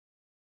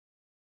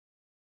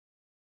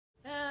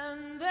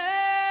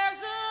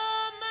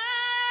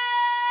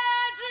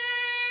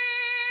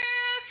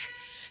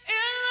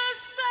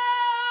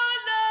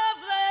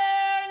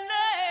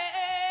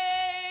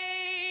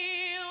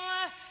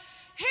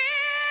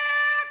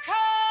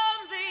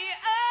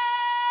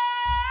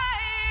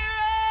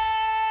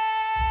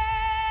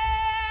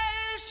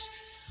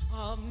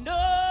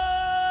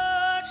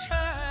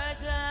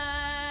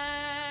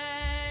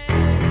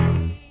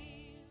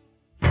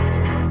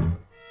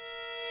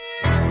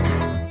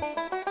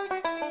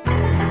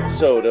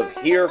episode of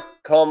Here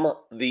Come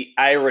the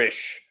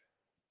Irish.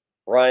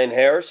 Ryan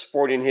Harris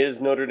sporting his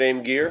Notre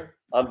Dame gear.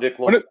 I'm Vic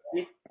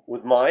Lombardi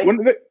with mine.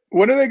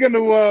 When are they going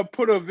to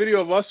put a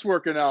video of us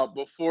working out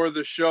before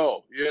the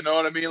show? You know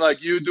what I mean? Like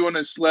you doing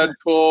a sled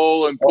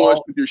pull and push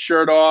with your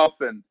shirt off.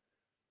 And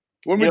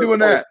when are we doing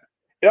that?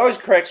 It always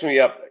cracks me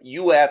up,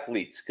 you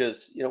athletes,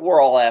 because we're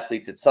all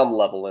athletes at some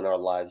level in our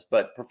lives,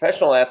 but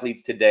professional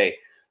athletes today,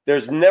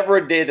 there's never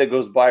a day that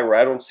goes by where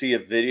I don't see a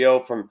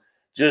video from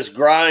just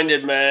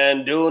grinding,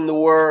 man, doing the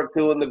work,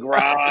 doing the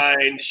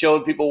grind,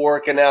 showing people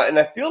working out. And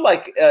I feel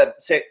like,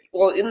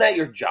 isn't that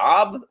your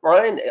job,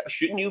 Ryan?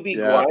 Shouldn't you be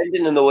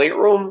grinding in the weight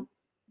room?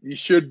 You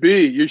should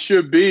be. You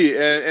should be.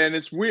 And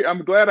it's weird.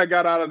 I'm glad I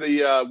got out of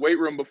the weight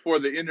room before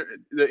the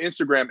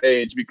Instagram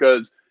age,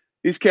 because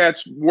these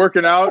cats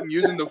working out and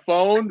using the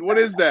phone. What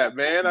is that,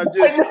 man?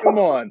 Come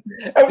on.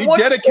 Be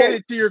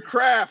dedicated to your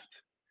craft.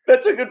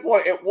 That's a good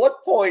point. At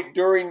what point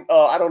during,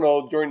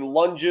 during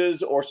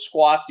lunges or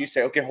squats do you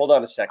say, okay, hold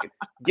on a second,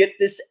 get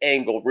this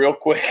angle real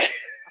quick?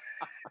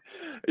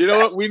 You know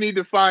what? We need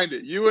to find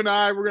it. You and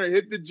I, we're going to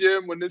hit the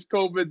gym when this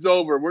COVID's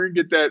over. We're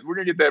going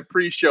to get that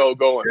pre-show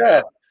going.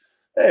 Yeah.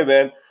 Hey,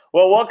 man.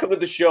 Well, welcome to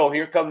the show.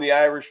 Here come the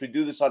Irish. We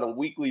do this on a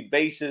weekly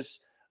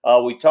basis.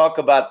 We talk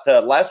about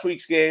last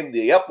week's game,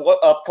 the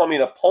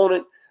upcoming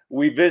opponent.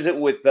 We visit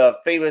with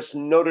famous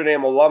Notre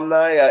Dame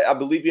alumni. I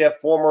believe you have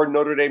former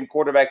Notre Dame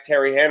quarterback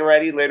Terry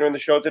Hanratty later in the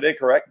show today,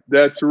 correct?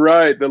 That's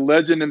right. The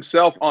legend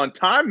himself on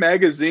Time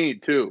Magazine,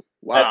 too.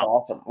 Wow. That's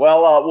awesome.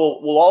 Well,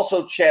 we'll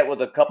also chat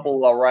with a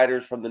couple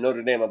writers from the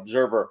Notre Dame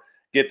Observer,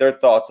 get their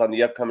thoughts on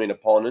the upcoming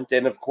opponent.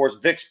 And, of course,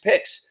 Vic's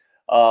Picks,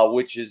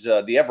 which is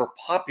the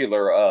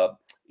ever-popular.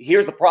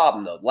 Here's the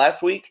problem, though.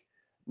 Last week,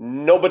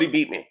 nobody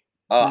beat me.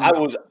 I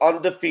was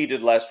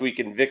undefeated last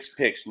week in Vic's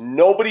Picks.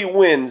 Nobody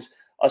wins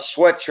a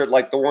sweatshirt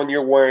like the one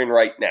you're wearing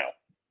right now.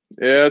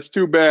 Yeah, it's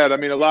too bad. I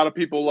mean, a lot of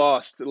people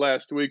lost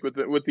last week with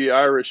the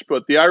Irish,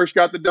 but the Irish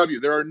got the W.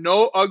 There are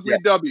no ugly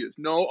W's,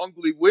 no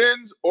ugly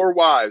wins or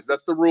Y's.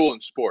 That's the rule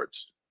in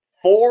sports.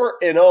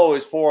 4-0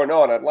 is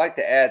 4-0, and I'd like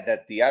to add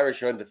that the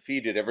Irish are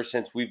undefeated ever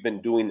since we've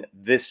been doing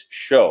this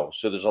show,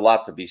 so there's a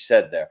lot to be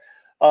said there.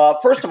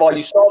 First of all,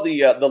 you saw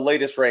the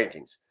latest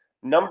rankings.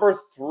 Number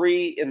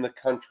 3 in the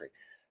country.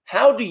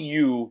 How do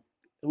you,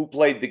 who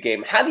played the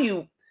game, how do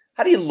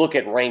you look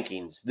at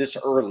rankings this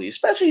early,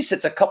 especially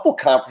since a couple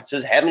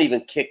conferences haven't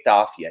even kicked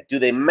off yet? Do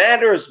they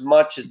matter as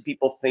much as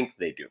people think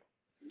they do?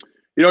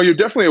 You're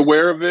definitely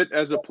aware of it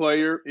as a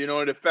player.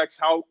 It affects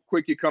how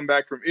quick you come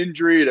back from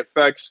injury. It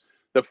affects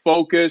the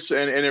focus,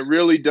 and it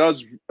really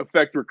does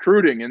affect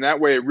recruiting. And that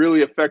way it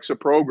really affects a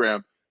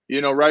program.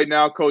 Right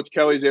now, Coach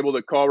Kelly is able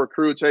to call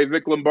recruits. Hey,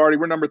 Vic Lombardi,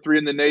 we're number 3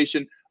 in the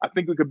nation. I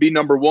think we could be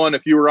number 1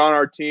 if you were on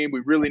our team.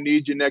 We really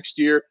need you next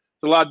year.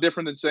 It's a lot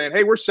different than saying,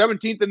 hey, we're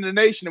 17th in the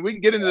nation and we can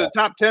get into the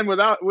top 10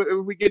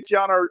 if we get you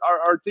on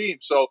our team.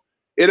 So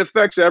it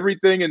affects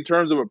everything in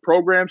terms of a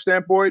program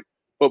standpoint.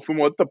 But from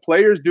what the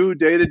players do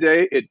day to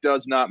day, it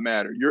does not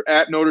matter. You're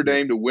at Notre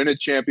Dame to win a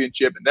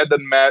championship, and that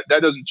doesn't matter.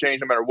 That doesn't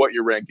change no matter what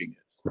your ranking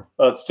is.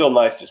 Well, it's still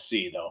nice to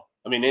see, though.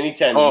 I mean,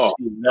 anytime you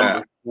see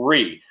number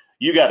 3,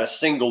 you got a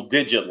single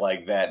digit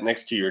like that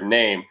next to your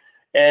name.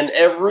 And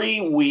every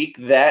week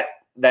that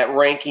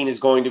ranking is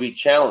going to be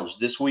challenged.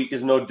 This week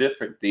is no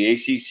different. The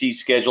ACC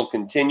schedule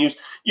continues.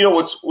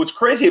 What's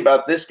crazy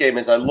about this game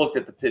is I looked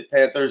at the Pitt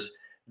Panthers.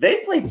 They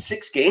played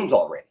 6 games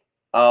already.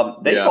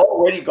 They've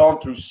already gone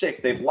through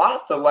 6. They've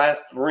lost the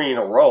last 3 in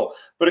a row.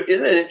 But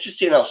isn't it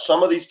interesting how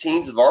some of these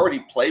teams have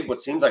already played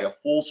what seems like a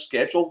full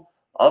schedule?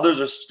 Others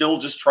are still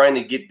just trying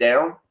to get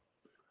down.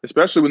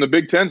 Especially when the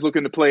Big Ten's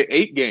looking to play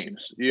 8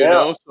 games, you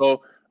know?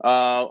 So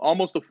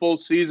almost a full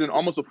season,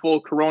 almost a full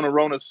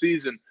Corona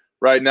season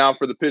right now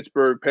for the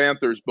Pittsburgh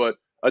Panthers, but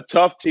a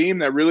tough team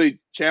that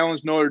really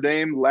challenged Notre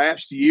Dame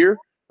last year.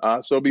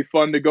 So it'll be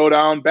fun to go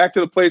down back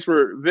to the place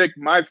where, Vic,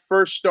 my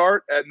first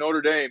start at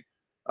Notre Dame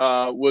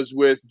was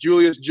with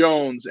Julius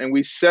Jones, and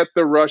we set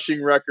the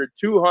rushing record,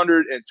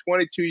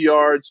 222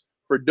 yards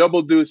for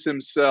Double Deuce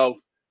himself,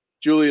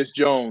 Julius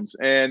Jones.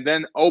 And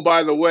then, oh,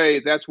 by the way,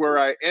 that's where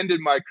I ended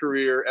my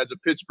career as a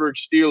Pittsburgh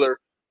Steeler.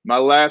 My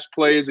last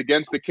play is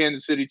against the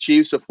Kansas City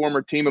Chiefs, a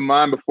former team of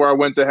mine, before I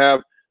went to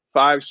have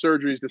 5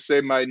 surgeries to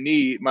save my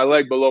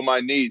leg below my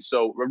knee.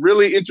 So a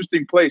really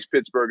interesting place,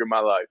 Pittsburgh, in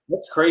my life.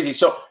 That's crazy.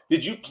 So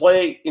did you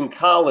play in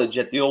college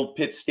at the old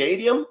Pitt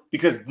Stadium?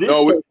 Because this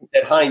is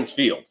at Heinz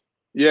Field.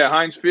 Yeah,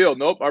 Heinz Field.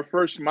 Nope.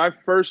 My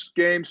first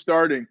game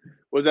starting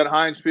was at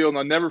Heinz Field. And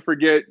I'll never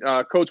forget,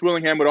 Coach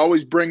Willingham would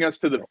always bring us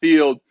to the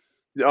field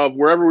of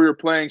wherever we were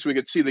playing so we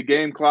could see the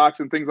game clocks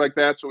and things like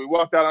that. So we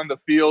walked out on the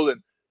field,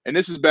 and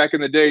this is back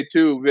in the day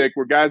too, Vic,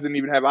 where guys didn't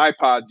even have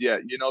iPods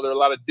yet. There are a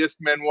lot of disc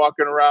men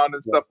walking around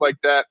and stuff like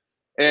that.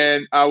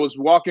 And I was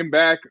walking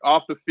back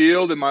off the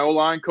field, and my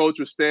O-line coach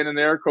was standing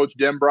there, Coach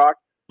Denbrock,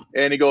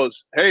 and he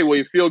goes, "Hey, will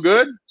you feel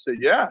good?" I said,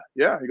 Yeah.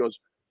 He goes,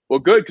 "Well,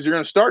 good, because you're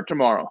going to start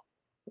tomorrow."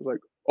 I was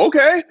like,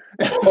 okay.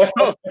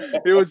 So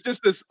it was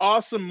just this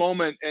awesome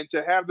moment, and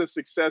to have the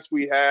success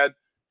we had,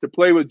 to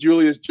play with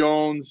Julius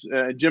Jones,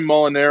 Jim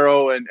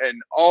Molinaro, and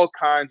all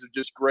kinds of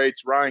just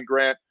greats, Ryan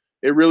Grant.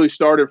 it really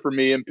started for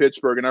me in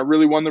Pittsburgh, and I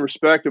really won the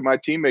respect of my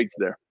teammates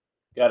there.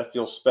 Got to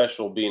feel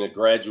special being a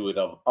graduate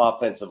of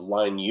offensive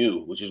line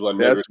U, which is what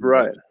That's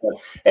right.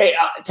 Hey,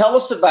 tell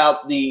us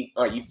about you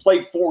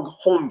played 4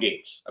 home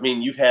games. I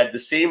mean, you've had the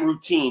same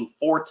routine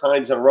 4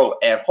 times in a row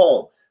at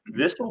home.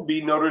 This will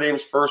be Notre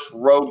Dame's first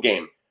road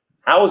game.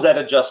 How was that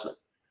adjustment?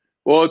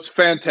 Well, it's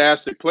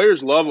fantastic.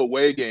 Players love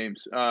away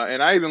games,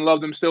 and I even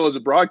love them still as a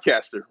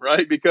broadcaster,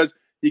 right? Because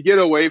you get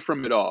away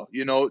from it all.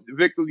 You know,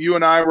 Vic, you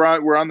and I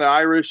were on the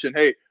Irish, and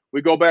hey,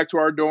 we go back to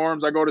our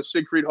dorms. I go to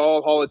Siegfried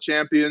Hall of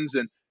Champions,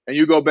 and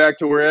you go back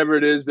to wherever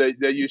it is that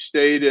you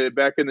stayed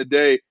back in the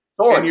day.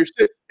 Soren.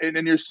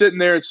 And you're sitting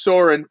there at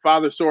Soren,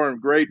 Father Soren,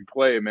 great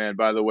play, man,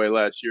 by the way,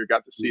 last year.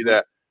 Got to see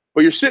that.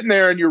 But you're sitting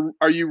there and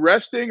are you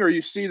resting, or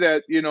you see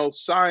that,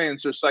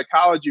 science or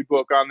psychology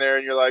book on there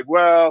and you're like,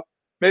 well,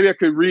 maybe I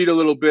could read a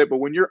little bit. But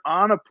when you're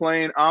on a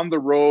plane, on the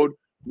road,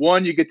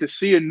 one, you get to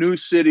see a new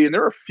city, and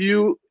there are a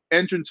few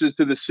entrances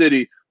to the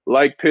city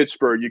like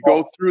Pittsburgh. You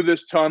go through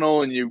this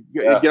tunnel and you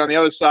get on the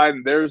other side,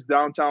 and there's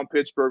downtown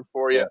Pittsburgh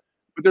for you. Yeah.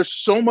 But there's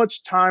so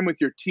much time with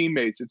your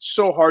teammates. It's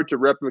so hard to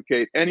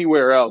replicate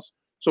anywhere else.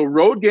 So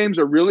road games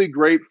are really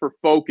great for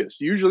focus.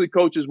 Usually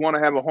coaches want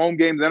to have a home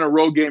game, then a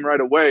road game right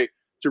away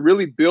to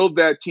really build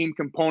that team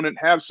component,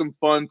 have some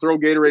fun, throw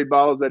Gatorade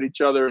bottles at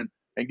each other,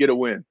 and get a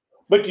win.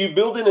 But do you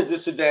build in a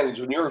disadvantage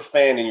when you're a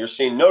fan and you're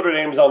seeing Notre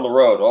Dame's on the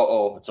road?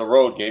 Uh-oh, it's a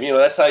road game.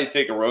 That's how you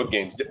think of road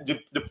games. Do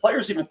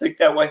players even think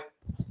that way?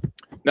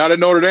 Not at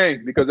Notre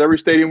Dame, because every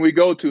stadium we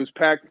go to is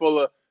packed full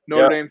of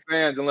Notre Dame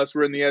fans, unless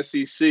we're in the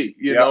SEC,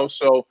 you know.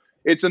 So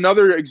it's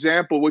another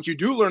example. What you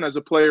do learn as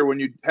a player when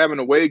you have an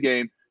away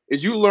game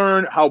is you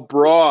learn how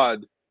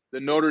broad the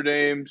Notre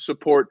Dame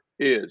support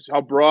is, how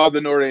broad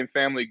the Notre Dame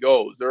family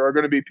goes. There are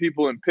going to be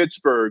people in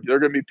Pittsburgh. There are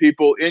going to be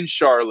people in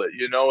Charlotte,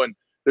 and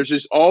there's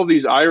just all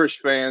these Irish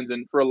fans.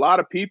 And for a lot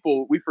of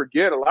people, we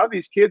forget, a lot of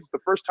these kids, the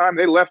first time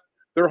they left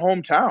their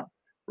hometown,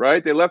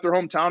 right? They left their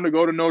hometown to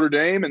go to Notre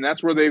Dame, and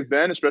that's where they've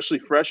been, especially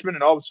freshmen.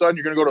 And all of a sudden,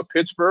 you're going to go to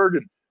Pittsburgh,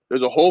 and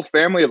there's a whole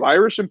family of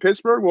Irish in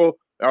Pittsburgh. Well,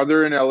 are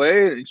they in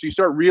LA? And so you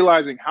start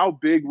realizing how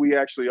big we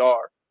actually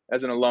are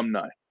as an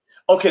alumni.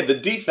 Okay,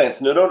 the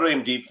Notre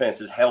Dame defense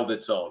has held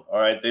its own, all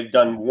right? They've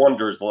done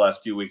wonders the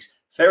last few weeks.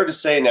 Fair to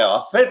say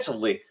now,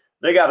 offensively,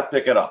 they got to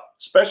pick it up,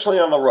 especially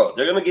on the road.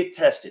 They're going to get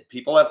tested.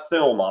 People have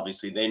film,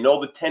 obviously. They know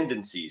the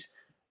tendencies.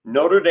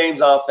 Notre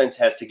Dame's offense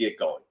has to get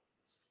going.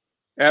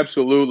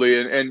 Absolutely.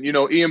 And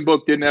Ian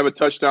Book didn't have a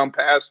touchdown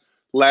pass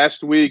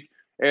last week,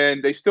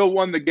 and they still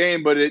won the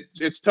game, but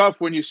it's tough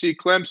when you see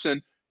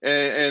Clemson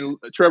and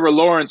Trevor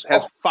Lawrence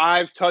has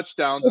 5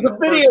 touchdowns in the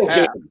first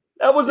half.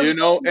 That was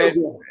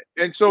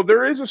and so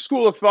there is a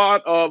school of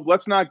thought of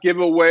let's not give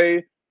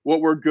away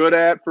what we're good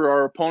at for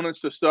our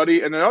opponents to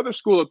study. And another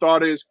school of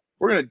thought is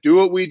we're going to do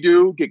what we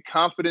do, get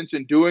confidence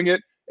in doing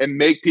it, and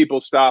make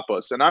people stop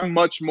us. And I'm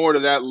much more to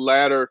that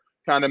latter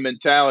kind of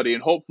mentality.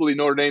 And hopefully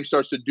Notre Dame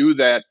starts to do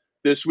that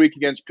this week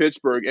against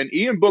Pittsburgh. And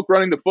Ian Book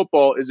running the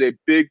football is a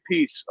big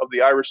piece of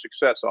the Irish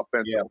success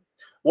offensively.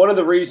 Yeah. One of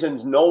the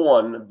reasons no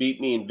one beat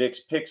me in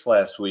Vic's picks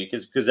last week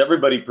is because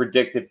everybody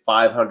predicted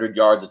 500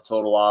 yards of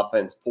total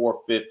offense,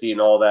 450 and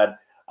all that.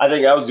 I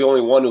think I was the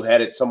only one who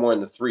had it somewhere in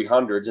the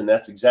 300s, and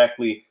that's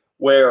exactly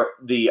where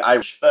the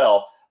Irish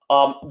fell.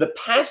 The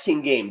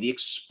passing game, the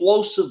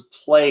explosive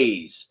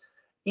plays,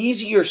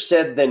 easier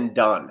said than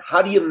done.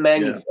 How do you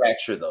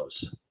manufacture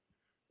those?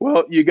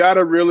 Well, you got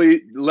to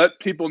really let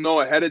people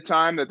know ahead of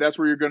time that that's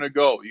where you're going to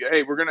go.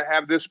 Hey, we're going to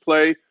have this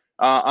play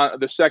on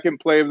the second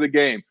play of the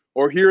game,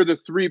 or here are the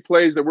 3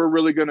 plays that we're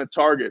really going to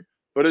target.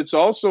 But it's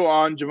also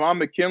on Javon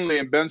McKinley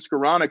and Ben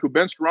Skoranek, who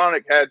Ben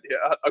Skoranek had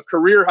a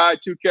career-high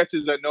 2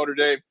 catches at Notre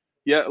Dame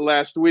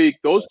last week.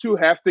 Those 2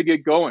 have to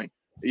get going.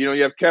 You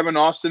have Kevin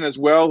Austin as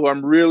well, who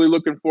I'm really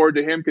looking forward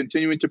to him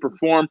continuing to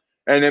perform,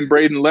 and then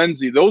Braden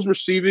Lenzy. Those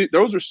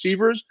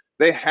receivers,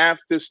 they have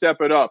to step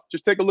it up.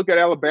 Just take a look at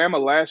Alabama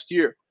last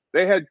year.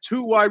 They had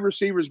 2 wide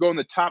receivers go in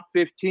the top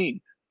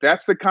 15.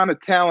 That's the kind of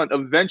talent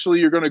eventually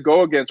you're going to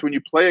go against when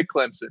you play at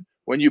Clemson,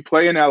 when you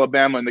play in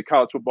Alabama in the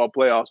college football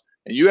playoffs.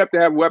 And you have to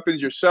have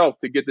weapons yourself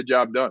to get the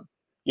job done.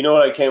 You know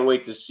what I can't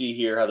wait to see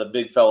here, how the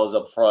big fellas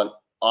up front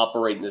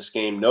operate in this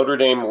game. Notre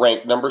Dame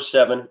ranked number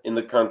 7 in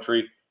the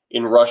country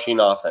in rushing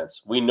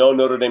offense. We know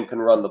Notre Dame can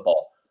run the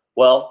ball.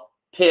 Well,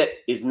 Pitt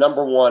is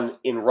number 1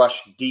 in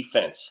rush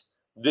defense.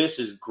 This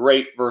is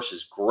great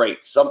versus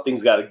great.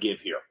 Something's got to give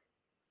here.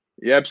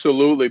 Yeah,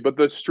 absolutely. But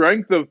the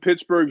strength of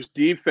Pittsburgh's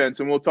defense,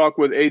 and we'll talk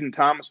with Aiden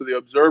Thomas of the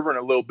Observer in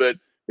a little bit,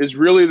 is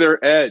really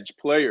their edge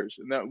players.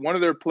 And that one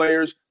of their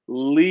players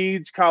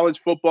leads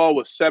college football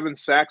with 7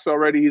 sacks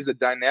already. He's a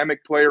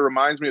dynamic player.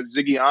 Reminds me of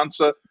Ziggy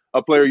Ansah,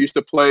 a player who used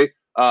to play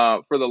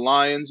for the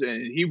Lions,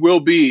 and he will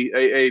be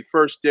a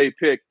first-day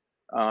pick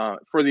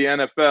for the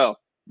NFL.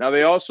 Now,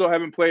 they also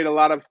haven't played a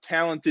lot of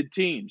talented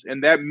teams,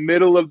 and that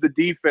middle of the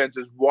defense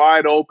is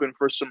wide open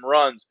for some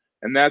runs,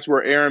 and that's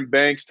where Aaron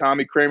Banks,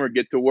 Tommy Kramer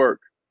get to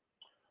work.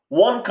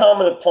 One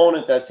common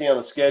opponent I see on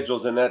the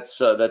schedules, and that's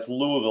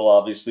Louisville,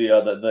 obviously.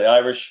 The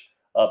Irish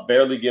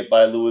barely get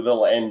by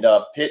Louisville, and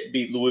Pitt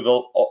beat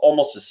Louisville,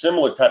 almost a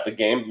similar type of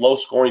game, low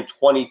scoring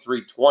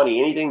 23-20.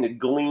 Anything to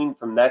glean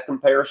from that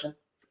comparison?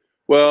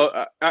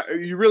 Well,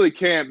 you really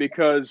can't,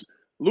 because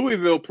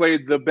Louisville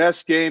played the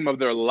best game of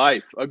their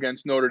life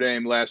against Notre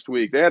Dame last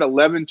week. They had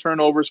 11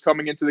 turnovers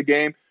coming into the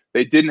game.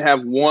 They didn't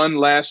have one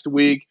last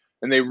week,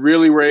 and they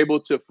really were able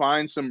to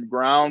find some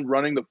ground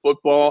running the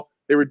football.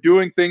 They were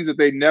doing things that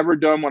they'd never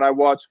done when I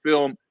watched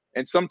film.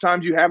 And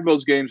sometimes you have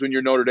those games when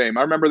you're Notre Dame.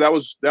 I remember that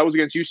was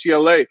against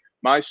UCLA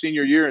my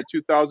senior year in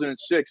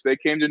 2006. They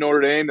came to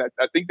Notre Dame.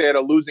 I think they had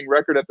a losing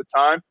record at the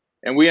time,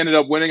 and we ended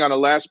up winning on a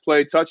last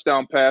play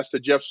touchdown pass to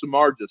Jeff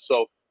Samardzija.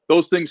 So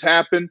those things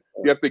happen.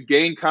 You have to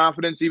gain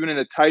confidence even in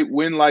a tight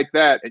win like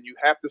that, and you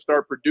have to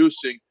start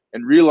producing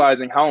and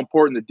realizing how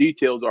important the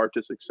details are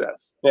to success.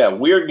 Yeah,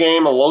 weird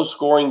game, a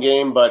low-scoring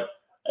game, but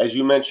as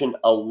you mentioned,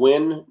 a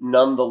win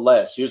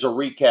nonetheless. Here's a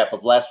recap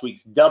of last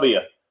week's W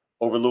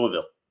over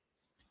Louisville.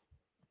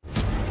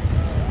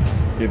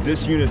 If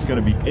this unit's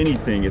going to be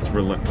anything, it's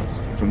relentless.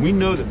 And we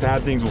know that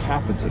bad things will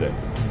happen today.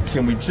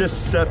 Can we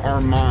just set our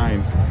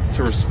minds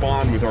to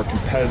respond with our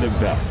competitive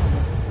best?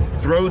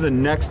 Throw the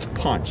next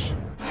punch.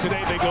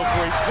 Today they go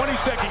for a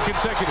 22nd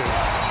consecutive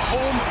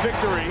home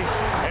victory.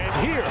 And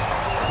here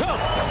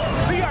come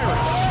the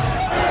Irish.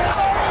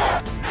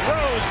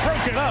 Throws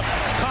broken up.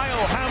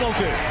 Kyle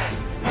Hamilton.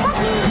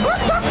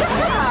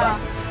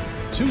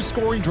 2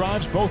 scoring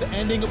drives, both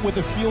ending with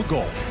a field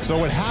goal.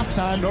 So at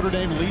halftime, Notre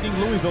Dame leading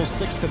Louisville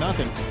 6-0.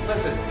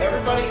 Listen,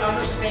 everybody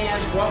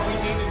understands what we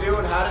need to do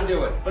and how to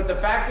do it. But the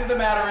fact of the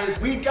matter is,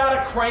 we've got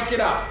to crank it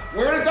up.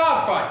 We're in a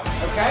dogfight,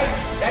 okay?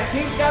 That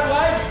team's got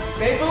life.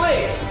 They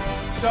believe.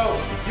 So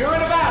you're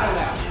in a battle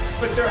now.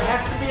 But there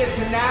has to be a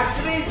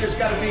tenacity. There's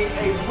got to be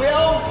a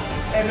will.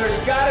 And there's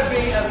got to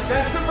be a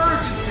sense of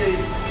urgency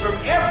from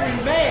every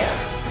man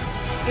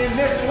in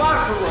this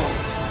locker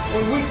room.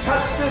 When we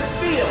touch this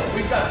field,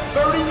 we've got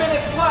 30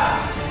 minutes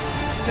left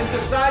to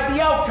decide the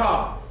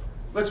outcome.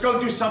 Let's go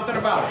do something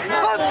about it.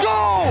 Let's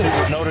go!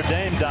 Notre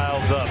Dame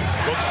dials up.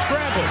 Look,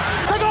 scrambles.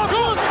 Take off,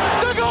 look!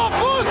 Take off,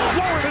 look!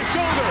 Lower the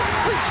shoulder.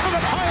 Reach for the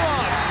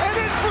pylon. And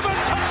in for the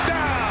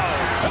touchdown.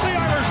 And the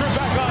Irish are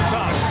back on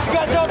top. You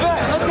got your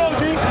back. Let's go,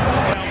 D.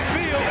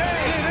 Downfield,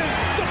 and it is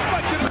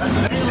deflected.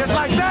 Just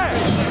like that.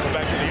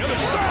 Back to the other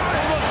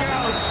side. Look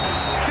out.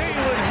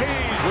 Dalen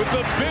Hayes with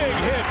the big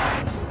hit.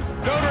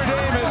 Notre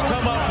Dame has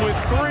come up with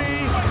 3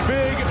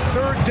 big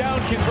third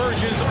down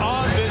conversions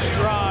on this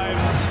drive,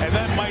 and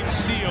that might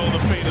seal the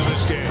fate of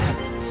this game.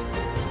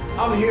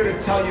 I'm here to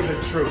tell you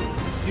the truth.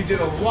 You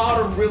did a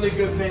lot of really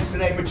good things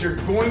today, but you're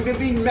going to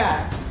be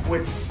met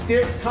with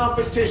stiff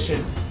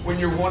competition when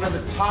you're one of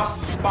the top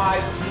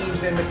 5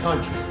 teams in the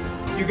country.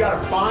 You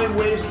got to find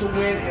ways to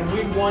win, and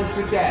we won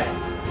today.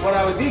 What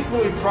I was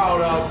equally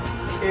proud of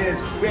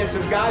is we had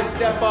some guys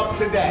step up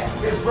today.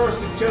 His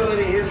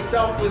versatility, his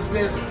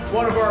selflessness,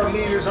 one of our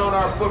leaders on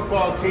our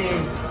football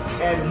team,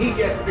 and he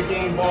gets the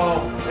game ball,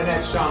 and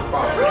that's Sean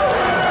Crawford.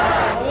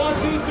 1,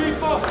 2, 3,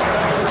 4.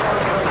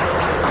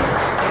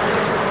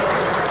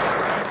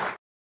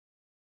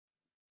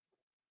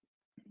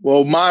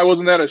 Well,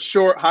 wasn't that a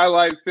short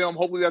highlight film?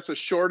 Hopefully that's the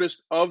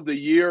shortest of the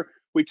year.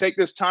 We take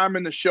this time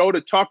in the show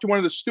to talk to one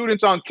of the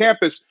students on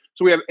campus.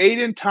 So we have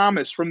Aiden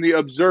Thomas from the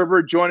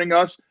Observer joining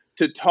us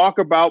to talk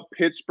about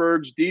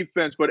Pittsburgh's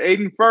defense. But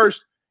Aiden,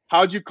 first,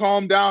 how'd you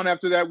calm down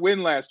after that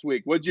win last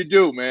week? What'd you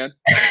do, man?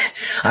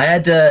 I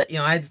had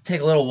to take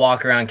a little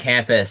walk around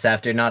campus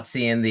after not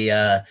seeing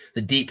the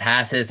deep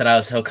passes that I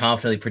was so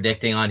confidently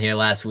predicting on here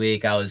last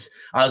week. I was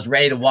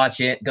ready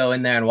to go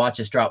in there and watch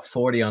us drop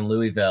 40 on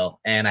Louisville,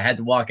 and I had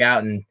to walk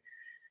out and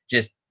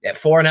just at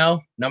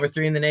 4-0, number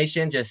 3 in the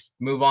nation, just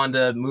move on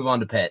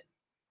to Pitt.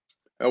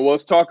 Well,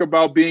 let's talk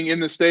about being in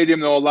the stadium,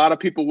 though. A lot of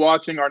people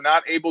watching are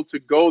not able to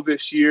go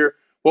this year.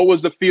 What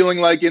was the feeling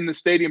like in the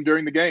stadium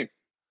during the game?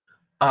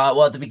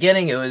 Well, at the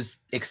beginning, it was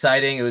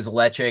exciting. It was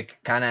electric,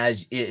 kind of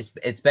as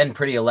it's been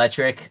pretty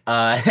electric.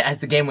 As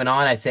the game went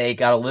on, I'd say it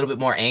got a little bit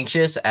more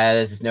anxious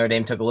as Notre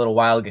Dame took a little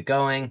while to get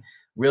going.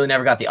 Really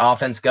never got the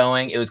offense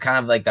going. It was kind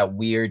of like that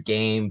weird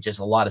game, just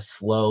a lot of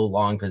slow,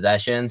 long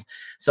possessions.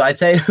 So I'd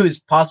say it was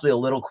possibly a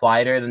little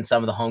quieter than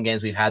some of the home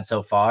games we've had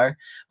so far.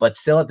 But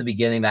still at the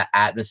beginning, that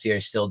atmosphere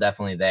is still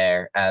definitely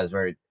there as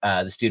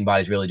the student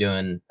body's really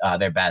doing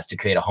their best to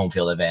create a home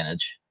field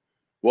advantage.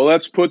 Well,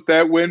 let's put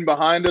that win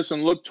behind us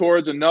and look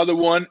towards another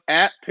one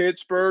at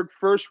Pittsburgh,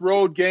 first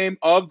road game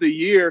of the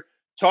year.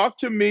 Talk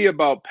to me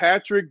about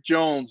Patrick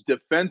Jones,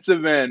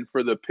 defensive end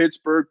for the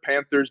Pittsburgh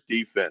Panthers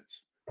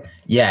defense.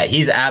 Yeah,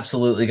 he's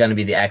absolutely going to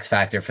be the X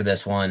factor for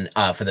this one,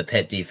 for the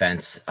Pitt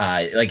defense.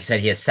 Like you said,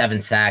 he has 7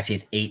 sacks. He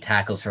has 8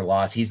 tackles for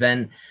loss. He's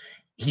been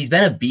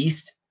a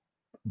beast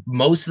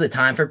most of the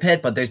time for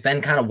Pitt, but there's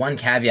been kind of one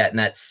caveat in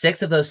that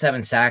 6 of those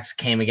 7 sacks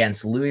came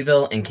against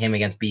Louisville and came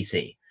against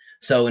BC.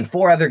 So in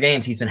 4 other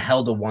games, he's been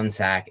held to 1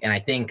 sack, and I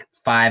think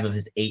 5 of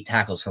his 8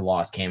 tackles for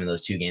loss came in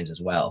those 2 games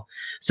as well.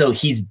 So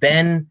he's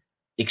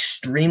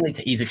extremely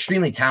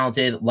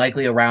talented,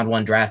 likely a round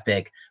 1 draft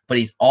pick, but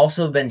he's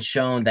also been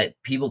shown that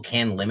people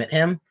can limit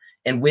him.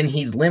 And when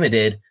he's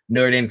limited,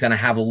 Notre Dame's going to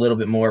have a little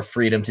bit more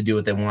freedom to do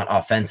what they want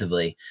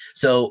offensively.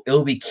 So it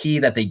will be key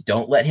that they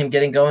don't let him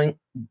get going.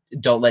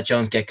 Don't let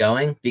Jones get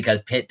going,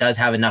 because Pitt does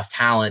have enough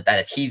talent that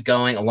if he's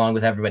going along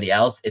with everybody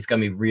else, it's going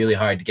to be really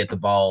hard to get the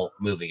ball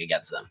moving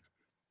against them.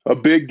 A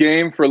big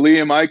game for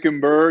Liam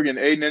Eichenberg. And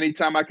Aiden,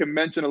 anytime I can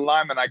mention a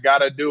lineman, I got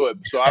to do it.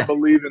 So I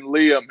believe in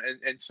Liam,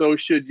 and so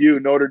should you,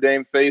 Notre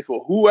Dame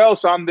faithful. Who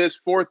else on this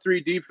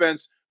 4-3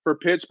 defense for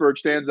Pittsburgh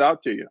stands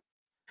out to you?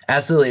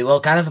 Absolutely.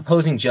 Well, kind of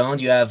opposing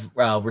Jones, you have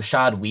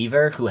Rashad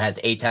Weaver, who has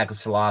 8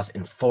 tackles for loss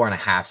and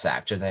 4.5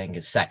 sacks, which I think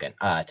is second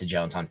to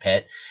Jones on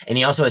Pitt. And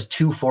he also has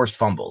 2 forced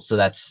fumbles. So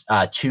that's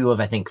 2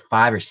 of, I think,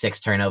 5 or 6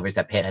 turnovers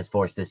that Pitt has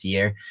forced this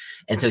year.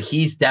 And so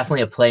he's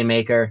definitely a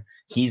playmaker.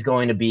 He's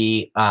going to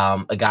be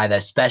a guy that,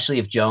 especially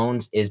if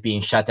Jones is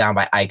being shut down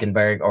by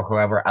Eichenberg or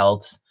whoever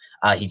else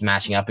he's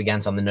matching up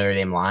against on the Notre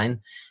Dame line,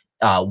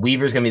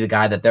 Weaver's going to be the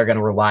guy that they're going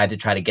to rely to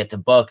try to get to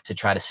Book, to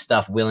try to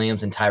stuff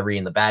Williams and Tyree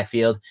in the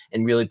backfield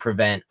and really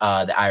prevent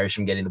the Irish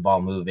from getting the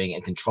ball moving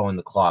and controlling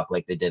the clock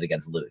like they did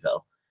against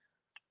Louisville.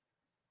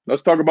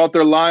 Let's talk about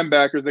their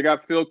linebackers. They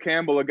got Phil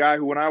Campbell, a guy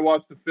who, when I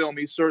watch the film,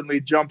 he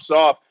certainly jumps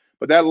off.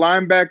 But that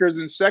linebackers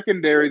and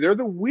secondary, they're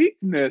the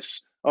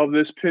weakness of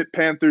this Pitt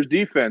Panthers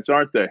defense,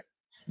 aren't they?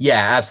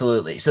 Yeah,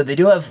 absolutely. So they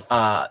do have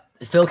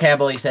Phil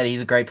Campbell. He said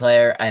he's a great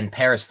player, and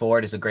Paris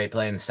Ford is a great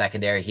player in the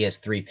secondary. He has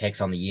 3 picks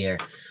on the year.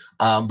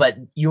 But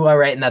you are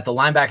right in that the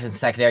linebackers and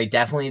secondary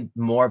definitely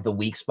more of the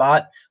weak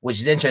spot, which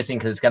is interesting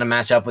because it's going to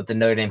match up with the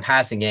Notre Dame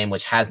passing game,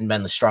 which hasn't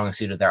been the strongest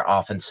suit of their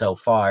offense so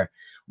far.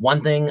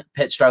 One thing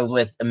Pitt struggled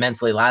with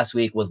immensely last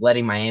week was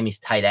letting Miami's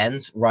tight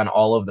ends run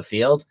all over the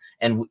field.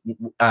 And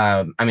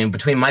I mean,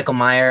 between Michael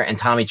Meyer and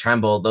Tommy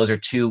Tremble, those are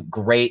 2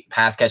 great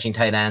pass catching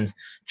tight ends.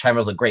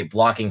 Tremble's a great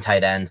blocking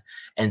tight end.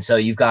 And so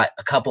you've got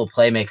a couple of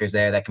playmakers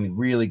there that can be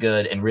really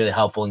good and really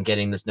helpful in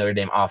getting this Notre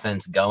Dame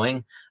offense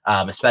going,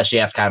 especially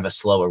after kind of a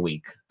slower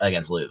week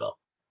against Louisville.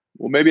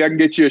 Well, maybe I can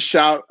get you a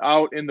shout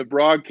out in the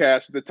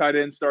broadcast if the tight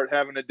ends start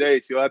having a day.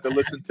 So you'll have to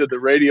listen to the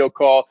radio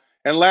call.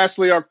 And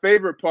lastly, our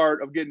favorite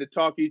part of getting to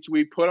talk each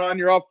week, put on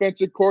your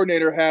offensive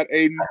coordinator hat,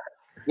 Aiden.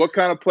 What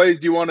kind of plays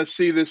do you want to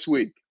see this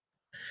week?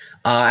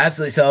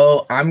 Absolutely.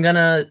 So I'm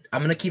gonna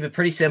keep it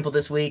pretty simple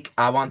this week.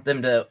 I want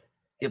them to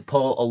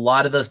pull a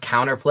lot of those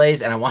counter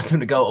plays, and I want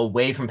them to go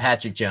away from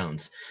Patrick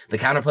Jones. The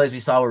counter plays we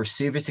saw were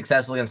super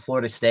successful against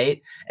Florida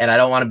State, and I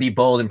don't want to be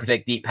bold and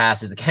predict deep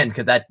passes again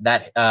because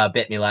that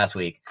bit me last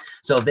week.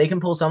 So if they can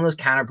pull some of those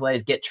counter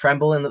plays, get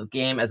Tremble in the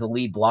game as a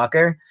lead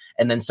blocker,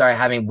 and then start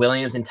having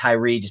Williams and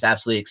Tyree just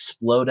absolutely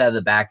explode out of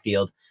the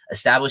backfield,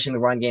 establishing the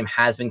run game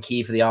has been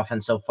key for the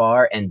offense so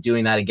far, and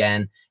doing that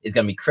again is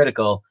going to be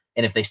critical.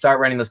 And if they start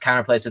running those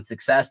counter plays with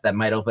success, that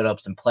might open up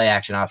some play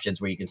action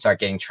options where you can start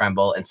getting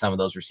Tremble and some of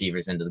those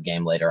receivers into the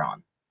game later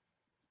on.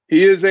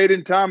 He is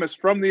Aiden Thomas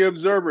from The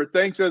Observer.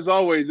 Thanks as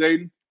always,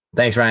 Aiden.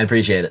 Thanks, Ryan.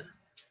 Appreciate it.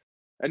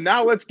 And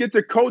now let's get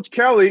to Coach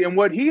Kelly and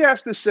what he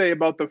has to say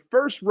about the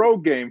first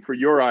road game for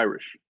your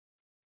Irish.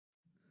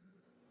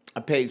 I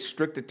paid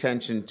strict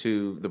attention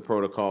to the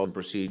protocol and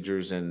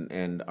procedures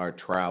and our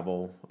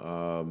travel.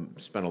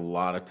 Spent a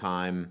lot of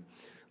time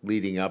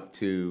leading up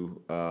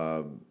to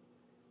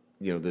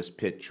this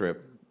Pitt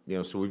trip,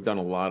 so we've done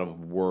a lot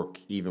of work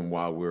even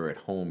while we're at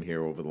home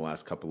here over the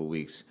last couple of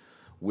weeks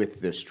with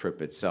this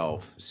trip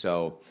itself.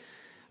 So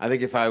I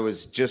think if I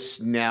was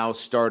just now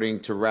starting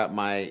to wrap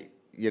my,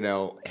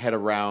 head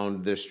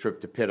around this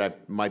trip to Pitt, I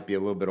might be a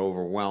little bit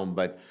overwhelmed,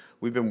 but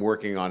we've been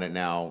working on it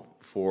now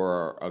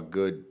for a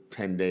good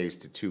 10 days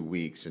to 2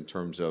 weeks in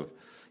terms of,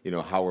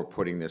 how we're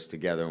putting this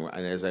together.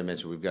 And as I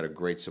mentioned, we've got a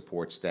great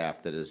support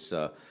staff that is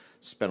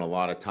spent a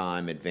lot of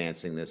time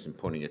advancing this and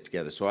putting it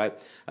together. So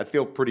I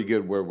feel pretty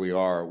good where we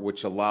are,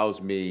 which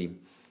allows me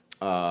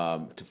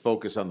to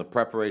focus on the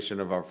preparation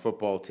of our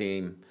football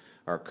team,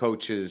 our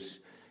coaches,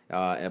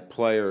 and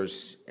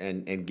players,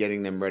 and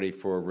getting them ready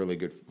for a really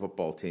good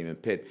football team. And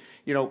Pitt,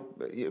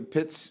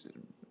 Pitt's,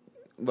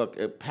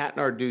 look, Pat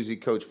Narduzzi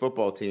coach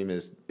football team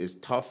is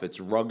tough.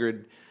 It's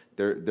rugged.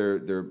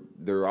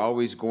 They're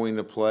always going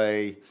to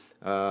play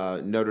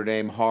Notre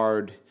Dame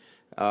hard.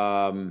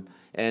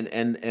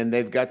 And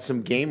they've got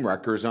some game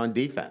wreckers on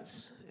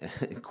defense,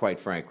 quite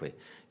frankly.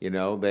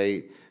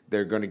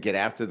 They're going to get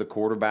after the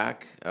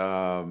quarterback.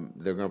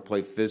 They're going to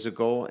play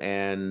physical,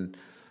 and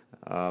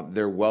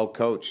they're well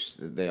coached.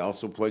 They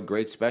also play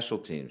great special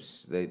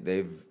teams.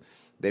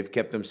 They've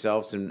kept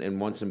themselves and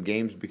won some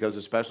games because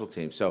of special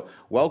teams. So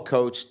well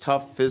coached,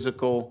 tough,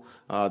 physical.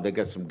 They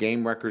got some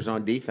game wreckers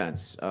on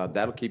defense.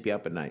 That'll keep you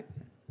up at night.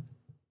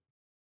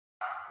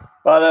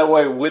 By that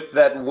way, with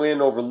that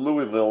win over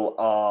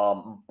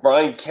Louisville,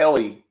 Brian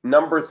Kelly,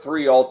 number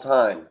 3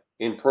 all-time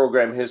in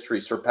program history,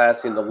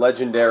 surpassing the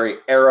legendary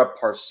Ara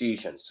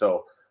Parseghian.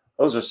 So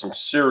those are some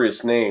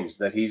serious names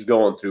that he's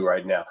going through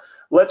right now.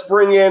 Let's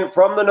bring in,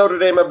 from the Notre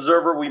Dame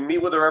Observer, we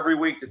meet with her every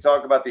week to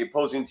talk about the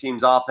opposing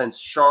team's offense,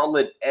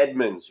 Charlotte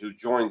Edmonds, who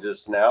joins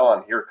us now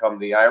on Here Come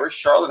the Irish.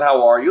 Charlotte,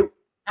 how are you?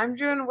 I'm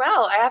doing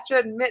well. I have to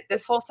admit,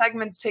 this whole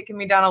segment's taken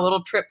me down a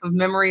little trip of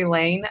memory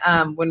lane.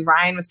 When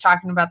Ryan was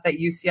talking about that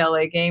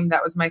UCLA game,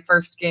 that was my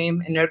first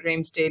game in Notre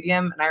Dame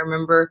Stadium, and I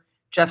remember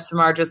Jeff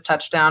Samardzij's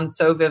touchdown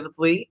so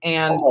vividly.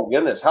 And oh my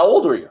goodness, how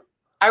old were you?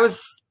 I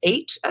was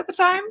 8 at the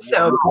time,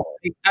 so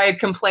I had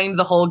complained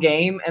the whole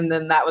game, and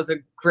then that was a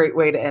great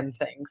way to end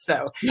things.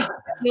 So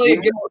really a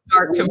good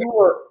start to me.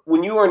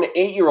 When you were an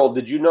 8-year-old,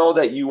 did you know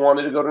that you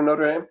wanted to go to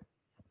Notre Dame?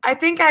 I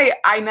think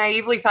I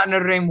naively thought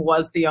Notre Dame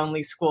was the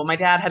only school. My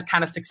dad had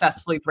kind of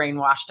successfully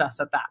brainwashed us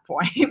at that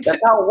point. That's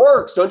how it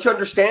works. Don't you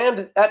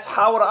understand? That's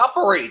how it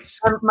operates.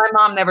 My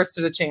mom never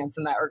stood a chance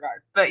in that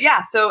regard. But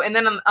yeah, so and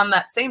then on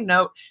that same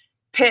note,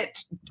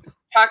 Pitt,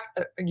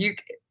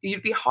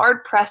 you'd be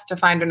hard pressed to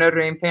find a Notre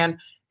Dame fan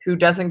who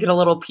doesn't get a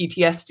little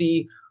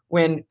PTSD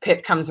when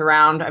Pitt comes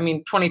around. I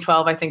mean,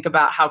 2012, I think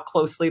about how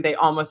closely they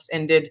almost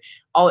ended.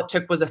 All it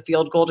took was a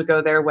field goal to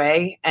go their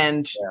way,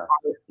 and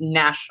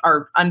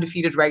our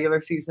undefeated regular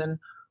season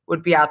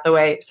would be out the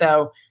way.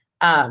 So,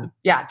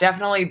 yeah,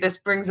 definitely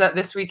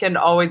this weekend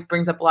always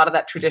brings up a lot of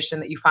that tradition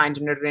that you find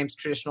in Notre Dame's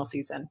traditional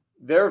season.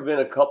 There have been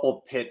a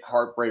couple Pitt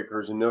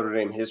heartbreakers in Notre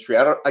Dame history.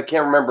 I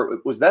can't remember.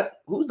 Who was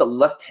the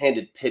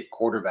left-handed Pitt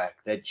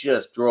quarterback that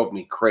just drove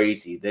me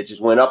crazy, that just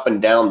went up and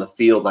down the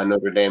field on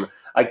Notre Dame?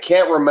 I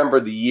can't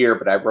remember the year,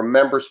 but I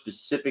remember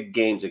specific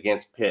games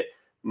against Pitt.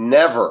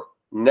 Never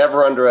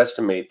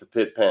underestimate the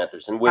Pitt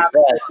Panthers. And with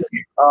that,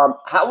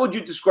 how would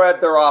you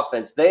describe their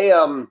offense? They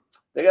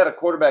got a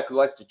quarterback who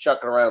likes to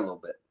chuck it around a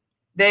little bit.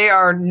 They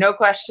are, no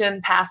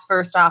question,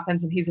 pass-first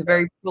offense, and he's a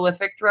very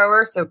prolific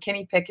thrower. So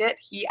Kenny Pickett,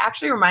 he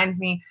actually reminds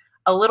me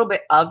a little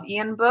bit of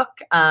Ian Book,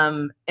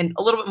 and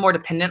a little bit more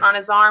dependent on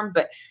his arm,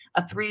 but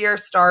a 3-year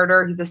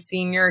starter. He's a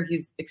senior.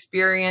 He's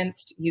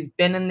experienced. He's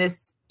been in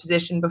this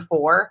position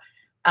before,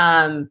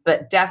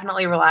 but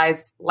definitely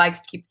likes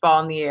to keep the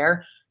ball in the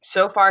air.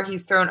 So far,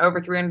 he's thrown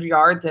over 300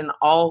 yards in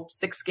all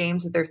 6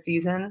 games of their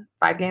season,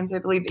 5 games, I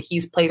believe, that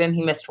he's played in.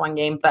 He missed 1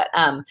 game, but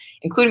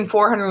including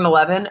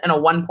 411 and a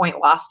 1-point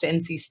loss to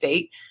NC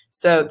State.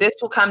 So this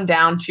will come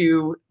down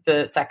to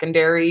the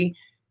secondary.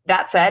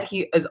 That said,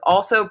 he is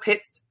also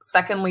Pitt's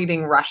second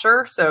leading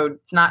rusher. So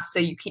it's not to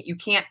say you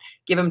can't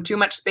give him too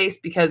much space,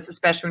 because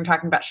especially when you're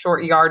talking about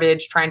short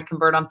yardage, trying to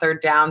convert on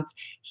third downs,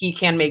 he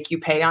can make you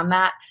pay on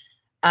that.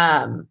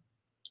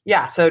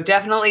 Yeah, so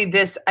definitely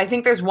I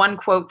think there's one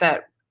quote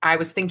that I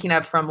was thinking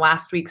of from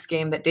last week's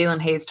game that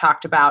Dalen Hayes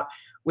talked about,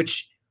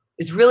 which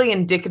is really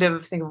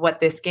indicative of what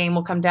this game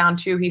will come down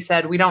to. He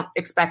said, "We don't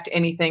expect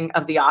anything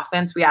of the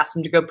offense. We asked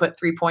them to go put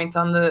 3 points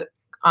on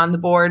the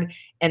board,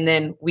 and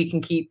then we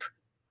can keep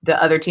the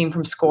other team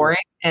from scoring."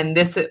 And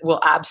this will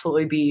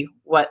absolutely be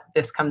what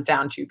this comes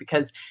down to,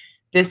 because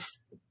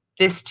this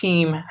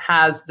team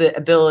has the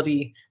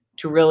ability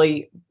to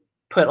really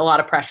put a lot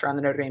of pressure on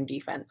the Notre Dame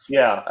defense.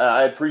 Yeah,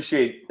 I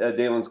appreciate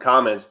Dalen's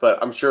comments, but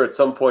I'm sure at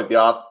some point the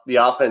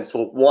offense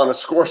will want to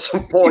score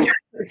some points.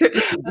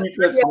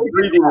 Defense some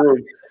breathing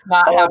room.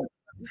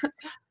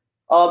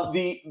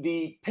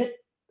 The Pitt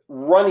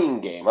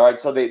running game. All right,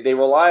 so they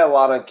rely a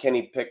lot on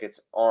Kenny Pickett's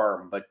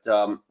arm, but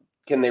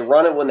can they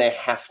run it when they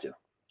have to?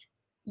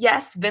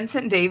 Yes,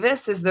 Vincent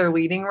Davis is their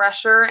leading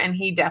rusher, and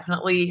he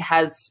definitely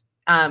has.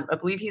 I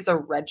believe he's a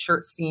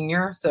redshirt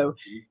senior, so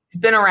he's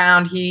been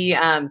around. He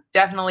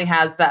definitely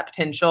has that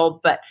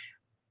potential. But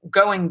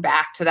going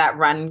back to that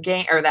run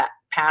game or that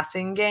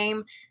passing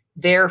game,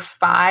 their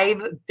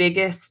 5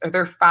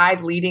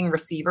 leading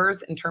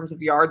receivers in terms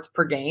of yards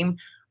per game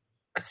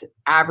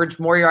average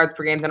more yards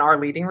per game than our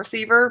leading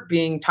receiver,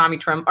 being Tommy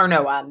Trim. Or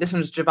no, this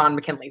one's Javon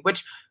McKinley,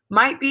 which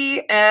might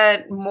be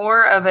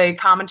more of a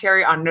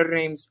commentary on Notre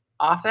Dame's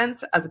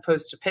offense as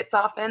opposed to Pitt's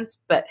offense,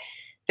 but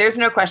there's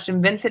no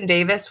question Vincent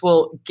Davis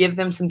will give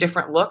them some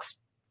different looks,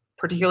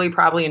 particularly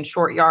probably in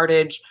short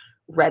yardage,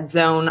 red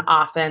zone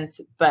offense.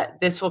 But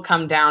this will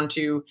come down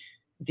to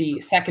the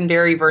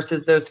secondary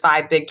versus those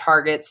 5 big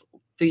targets,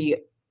 the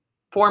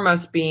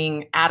foremost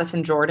being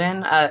Addison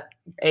Jordan,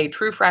 a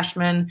true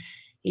freshman.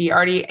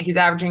 He's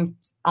averaging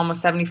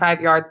almost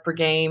 75 yards per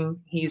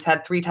game. He's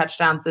had 3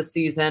 touchdowns this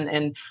season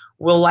and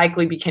will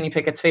likely be Kenny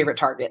Pickett's favorite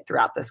target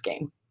throughout this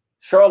game.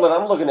 Charlotte,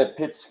 I'm looking at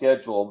Pitt's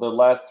schedule. Their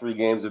last 3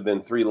 games have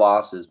been 3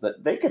 losses,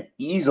 but they could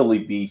easily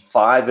be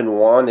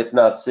 5-1, if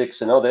not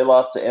 6-0. They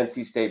lost to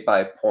NC State by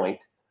a point.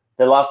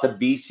 They lost to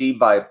BC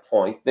by a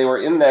point. They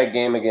were in that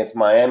game against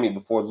Miami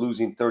before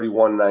losing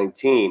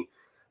 31-19.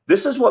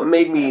 This is what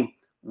made me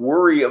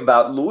worry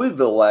about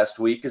Louisville last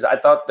week, because I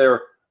thought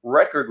their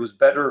record was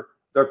better.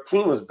 Their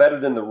team was better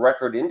than the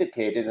record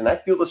indicated, and I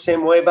feel the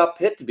same way about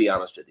Pitt, to be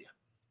honest with you.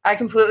 I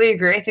completely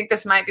agree. I think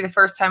this might be the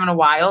first time in a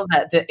while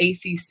that the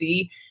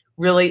ACC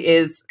really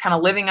is kind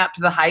of living up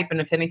to the hype, and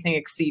if anything,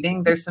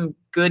 exceeding. There's some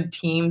good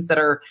teams that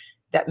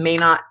may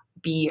not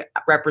be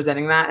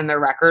representing that in their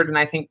record, and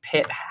I think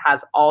Pitt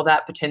has all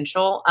that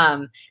potential.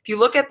 If you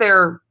look at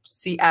their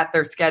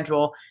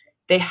schedule,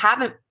 they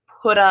haven't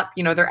put up,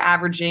 they're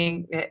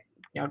averaging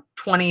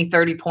 20,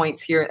 30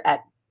 points here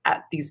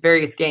at these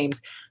various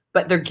games,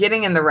 but they're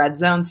getting in the red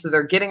zone, so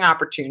they're getting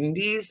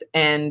opportunities,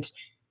 and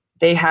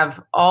they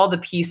have all the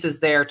pieces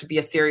there to be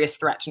a serious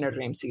threat to Notre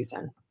Dame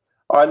season.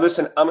 All right,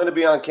 listen, I'm going to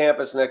be on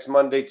campus next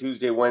Monday,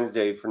 Tuesday,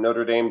 Wednesday for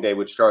Notre Dame Day,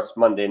 which starts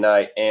Monday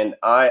night. And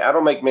I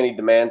don't make many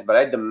demands, but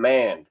I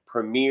demand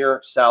premier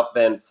South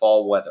Bend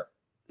fall weather,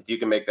 if you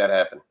can make that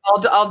happen.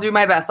 I'll do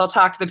my best. I'll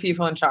talk to the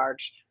people in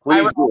charge.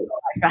 Please do.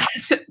 Like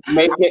that.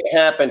 Make it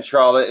happen,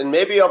 Charlotte. And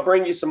maybe I'll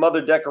bring you some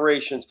other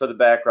decorations for the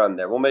background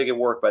there. We'll make it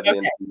work by the end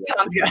of the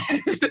year.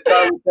 Sounds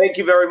good. Thank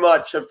you very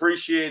much.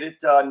 Appreciate it.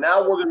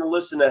 Now we're going to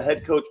listen to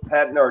head coach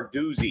Pat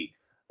Narduzzi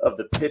of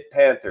the Pitt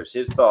Panthers.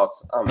 His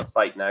thoughts on the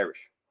Fighting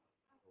Irish.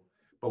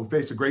 But we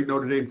faced a great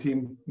Notre Dame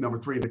team, number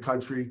 3 in the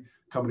country,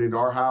 coming into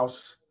our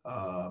house,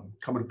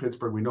 coming to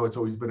Pittsburgh. We know it's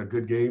always been a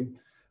good game.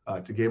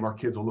 It's a game our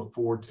kids will look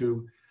forward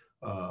to.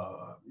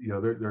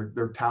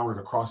 They're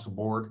talented across the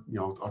board.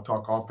 I'll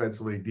talk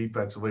offensively,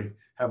 defensively.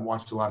 Haven't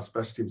watched a lot of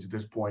special teams at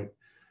this point,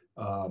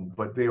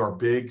 but they are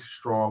big,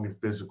 strong, and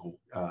physical.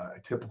 A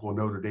typical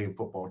Notre Dame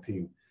football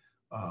team.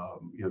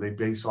 They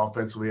base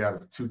offensively out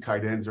of 2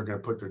 tight ends. They're going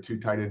to put their 2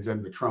 tight ends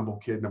in. The Trumbull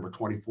kid, number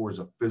 24, is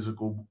a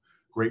physical,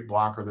 great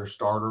blocker. Their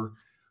starter.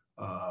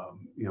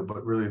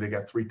 But really they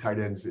got 3 tight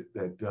ends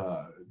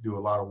that do a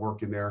lot of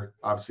work in there.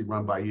 Obviously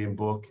run by Ian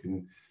Book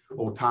and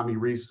old Tommy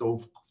Reese,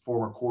 old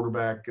former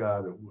quarterback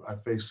that I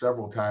faced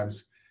several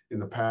times in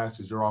the past,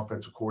 is their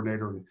offensive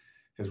coordinator and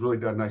has really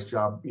done a nice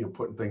job,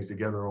 putting things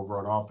together over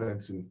on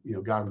offense and,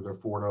 got them to their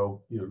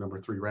 4-0, number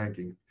 3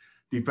 ranking.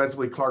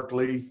 Defensively, Clark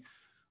Lee,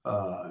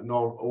 an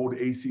old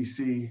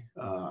ACC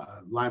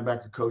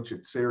linebacker coach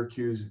at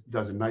Syracuse,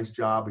 does a nice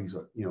job. He's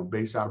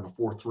based out of a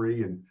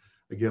 4-3, and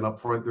again up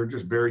front they're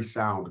just very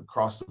sound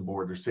across the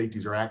board. Their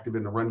safeties are active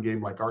in the run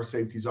game like our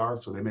safeties are,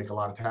 so they make a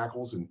lot of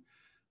tackles, and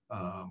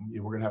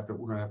we're gonna have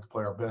to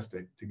play our best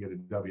to get a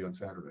W on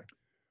Saturday.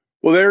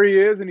 Well, there he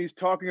is, and he's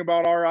talking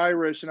about our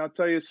Irish. And I'll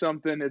tell you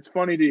something, it's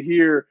funny to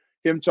hear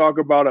him talk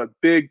about a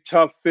big,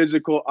 tough,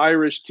 physical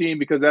Irish team,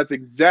 because that's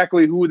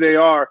exactly who they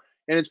are.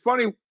 And it's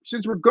funny,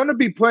 since we're going to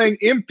be playing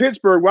in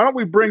Pittsburgh, why don't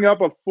we bring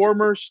up a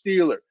former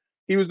Steeler?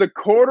 He was the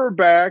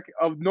quarterback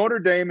of Notre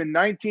Dame in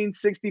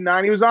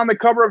 1969. He was on the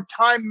cover of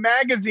Time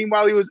magazine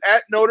while he was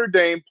at Notre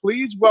Dame.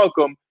 Please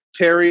welcome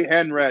Terry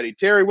Henratty.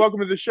 Terry, welcome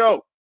to the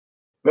show.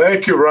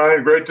 Thank you,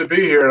 Ryan. Great to be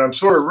here. And I'm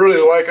sort of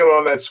really liking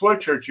on that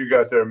sweatshirt you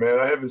got there, man.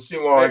 I haven't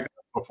seen one like that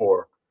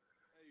before.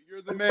 Hey,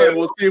 you're the man.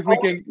 We'll see if we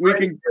can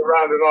get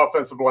around an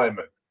offensive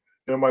lineman.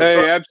 My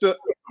son,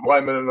 absolutely,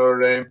 lineman at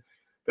Notre Dame.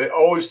 They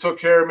always took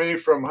care of me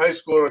from high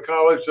school to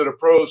college to the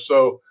pros.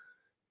 So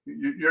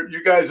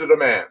you guys are the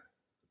man.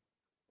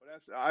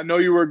 I know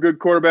you were a good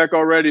quarterback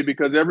already,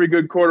 because every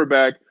good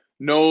quarterback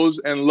knows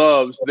and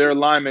loves their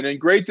linemen. And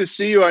great to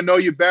see you. I know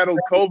you battled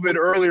COVID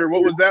earlier.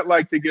 What was that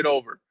like to get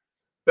over?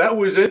 That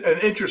was an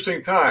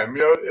interesting time.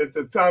 At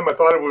the time I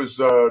thought it was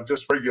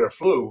just regular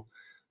flu,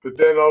 but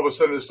then all of a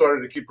sudden it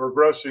started to keep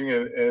progressing.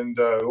 And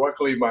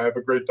luckily I have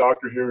a great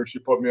doctor here, and she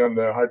put me on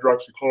the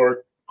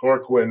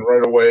hydroxychloroquine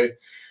right away.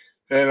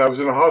 And I was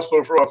in the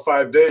hospital for about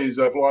 5 days.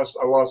 I lost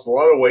a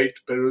lot of weight,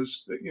 but it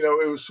was,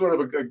 it was sort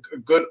of a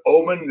good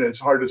omen. It's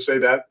hard to say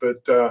that,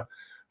 but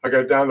I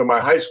got down to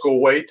my high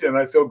school weight, and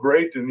I feel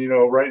great. And,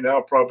 right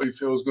now probably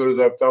feel as good as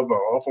I've felt in an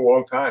awful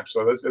long time.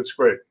 So that's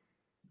great.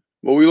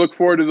 Well, we look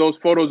forward to those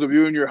photos of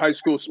you in your high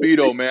school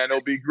Speedo, man.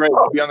 It'll be great.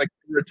 We'll be on the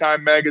cover of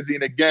Time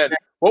magazine again.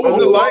 What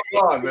was it like?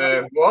 Long gone,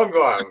 man. Long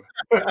gone.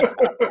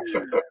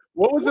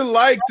 What was it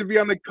like to be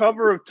on the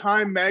cover of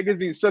Time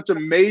magazine, such a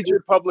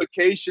major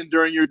publication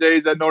during your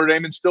days at Notre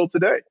Dame and still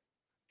today?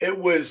 It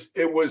was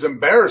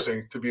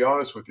embarrassing, to be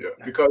honest with you,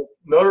 because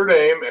Notre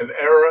Dame and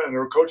Era and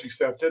their coaching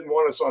staff didn't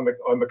want us on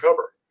the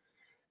cover.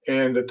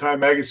 And the Time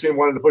magazine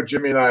wanted to put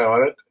Jimmy and I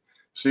on it,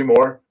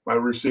 Seymour, my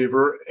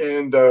receiver.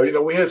 And,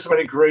 we had so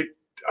many great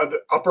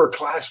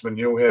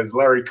upperclassmen. We had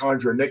Larry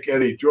Conger, Nick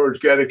Eddy, George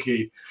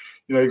Gedeke.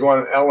 You go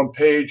on Alan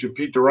Page and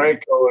Pete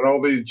Duranko and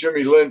all these,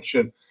 Jimmy Lynch.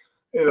 And,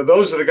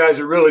 those are the guys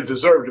that really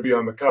deserve to be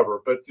on the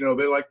cover. But,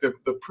 they like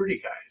the pretty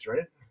guys,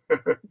 right?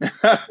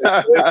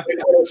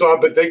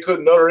 But they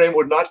couldn't. Notre Dame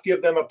would not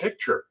give them a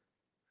picture.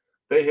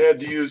 They had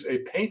to use a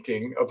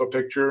painting of a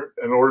picture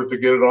in order to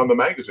get it on the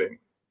magazine.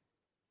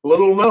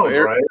 Little known,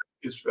 right?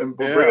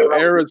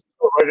 Era's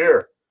right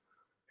here.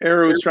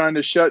 Era was trying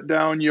to shut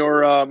down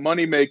your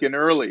money making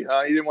early.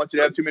 He didn't want you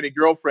to have too many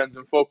girlfriends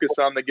and focus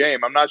on the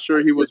game. I'm not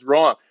sure he was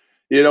wrong,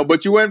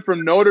 but you went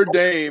from Notre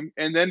Dame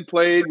and then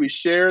played. We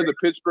share the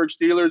Pittsburgh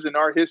Steelers in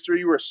our history.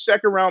 You were a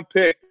second-round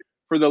pick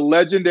for the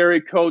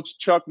legendary coach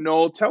Chuck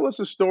Noll. Tell us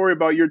a story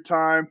about your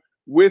time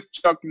with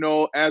Chuck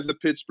Noll as a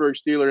Pittsburgh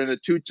Steeler and a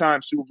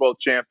 2-time Super Bowl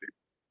champion.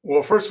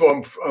 Well, first of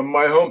all,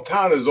 my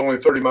hometown is only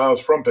 30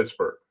 miles from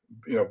Pittsburgh.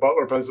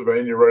 Butler,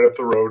 Pennsylvania, right up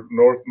the road,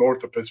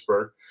 north of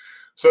Pittsburgh.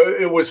 So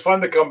it was fun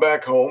to come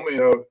back home,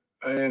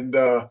 and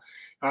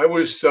I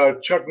was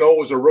Chuck Noll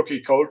was a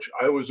rookie coach.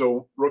 I was a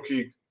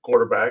rookie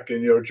quarterback,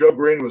 and Joe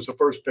Green was the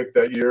first pick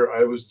that year.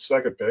 I was the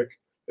second pick.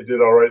 I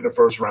did all right in the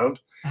first round,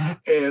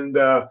 and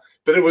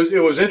but it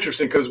was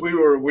interesting because we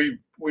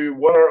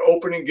won our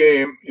opening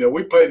game.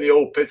 We played in the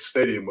old Pitt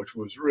Stadium, which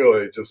was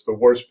really just the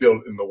worst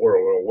field in the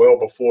world. Well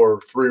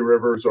before Three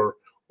Rivers or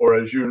or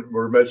as you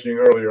were mentioning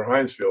earlier,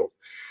 Heinz Field.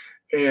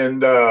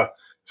 And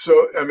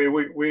so, I mean,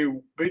 we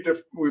played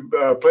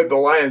the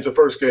Lions the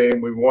first game.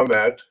 We won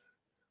that.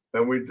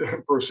 Then we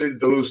proceeded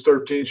to lose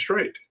 13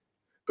 straight.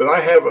 But I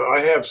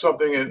have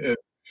something in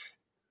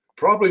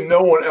probably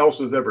no one else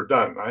has ever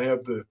done.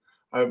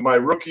 My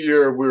rookie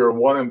year, we were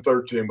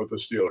 1-13 with the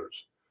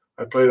Steelers.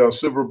 I played on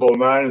Super Bowl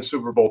 9 and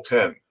Super Bowl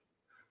 10.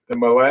 Then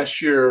my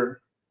last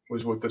year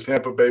was with the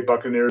Tampa Bay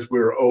Buccaneers. We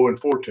were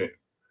 0-14.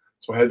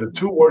 So I had the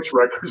 2 worst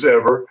records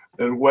ever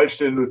and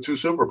wedged into 2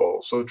 Super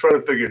Bowls. So try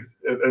to figure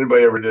if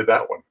anybody ever did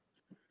that one.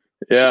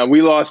 Yeah,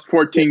 we lost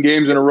 14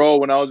 games in a row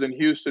when I was in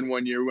Houston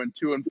one year. We went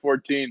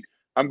 2-14.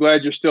 I'm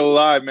glad you're still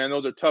alive, man.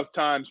 Those are tough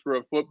times for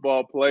a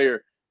football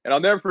player. And I'll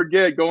never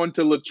forget going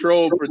to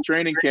Latrobe for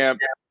training camp,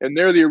 and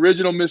there the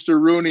original Mr.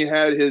 Rooney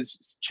had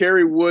his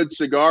cherry wood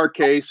cigar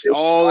case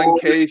all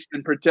encased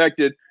and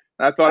protected.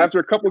 And I thought after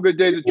a couple of good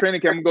days of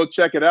training camp, I'm going to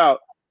go check it out.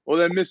 Well,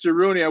 then Mr.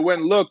 Rooney, I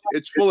went and looked.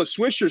 It's full of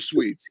Swisher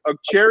Sweets, a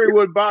cherry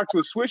wood box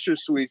with Swisher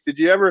Sweets. Did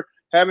you ever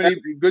have any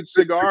good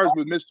cigars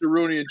with Mr.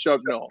 Rooney and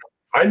Chuck Noll?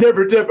 I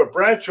never did, but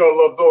Bradshaw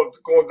loved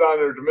going down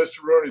there to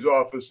Mr. Rooney's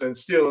office and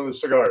stealing the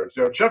cigars.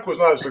 You know, Chuck was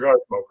not a cigar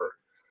smoker,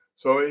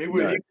 so he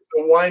was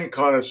the wine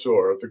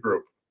connoisseur of the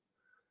group.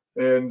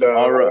 And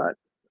all right,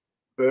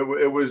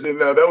 it was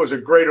that was a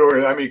great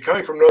order. I mean,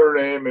 coming from Notre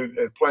Dame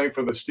and playing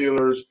for the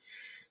Steelers,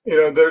 you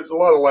know, there's a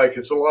lot of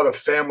it's a lot of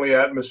family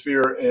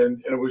atmosphere,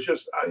 and it was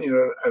just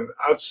an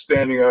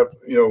outstanding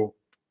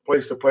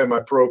place to play my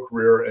pro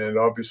career. And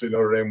obviously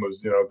Notre Dame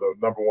was the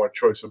 #1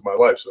 choice of my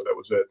life, so that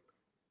was it.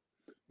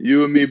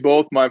 You and me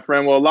both, my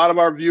friend. Well, a lot of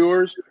our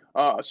viewers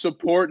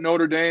support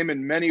Notre Dame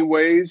in many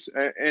ways,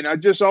 and I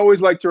just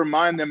always like to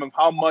remind them of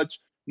how much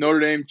Notre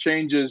Dame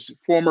changes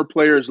former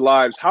players'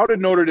 lives. How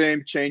did Notre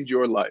Dame change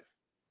your life?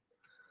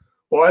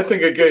 Well, I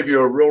think it gave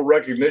you a real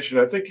recognition.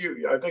 I think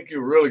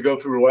you really go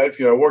through life.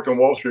 You know, I worked on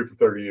Wall Street for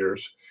 30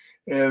 years,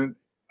 and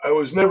I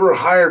was never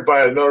hired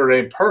by a Notre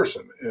Dame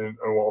person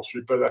on Wall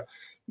Street, but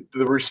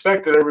the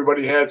respect that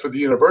everybody had for the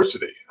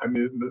university. I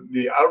mean,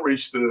 the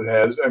outreach that it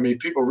has. I mean,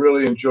 people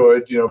really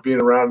enjoyed, being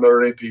around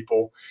Notre Dame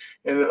people,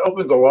 and it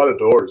opens a lot of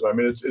doors. I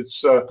mean,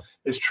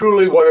 it's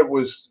truly what it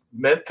was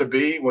meant to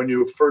be when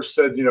you first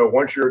said,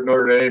 once you're at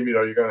Notre Dame,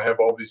 you're going to have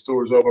all these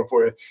doors open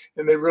for you,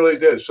 and they really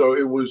did. So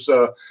it was.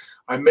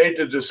 I made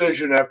the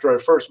decision after I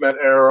first met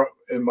Era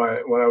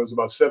when I was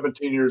about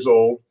 17 years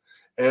old,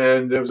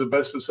 and it was the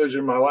best decision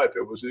of my life.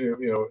 It was,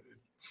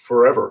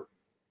 forever.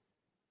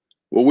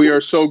 Well, we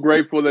are so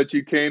grateful that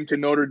you came to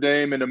Notre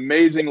Dame. An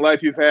amazing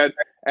life you've had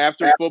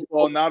after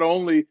football. Not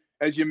only,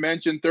 as you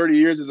mentioned, 30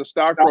 years as a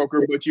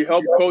stockbroker, but you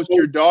helped coach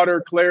your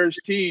daughter Claire's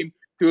team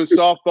to a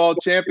softball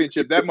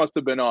championship. That must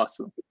have been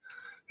awesome.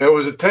 It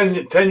was a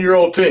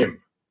 10-year-old team,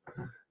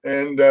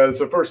 and it's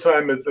the first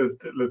time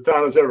the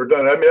town has ever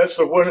done it. I mean, that's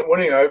the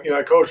winning.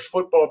 I coached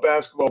football,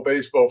 basketball,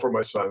 baseball for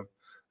my son.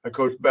 I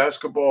coached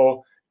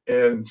basketball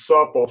and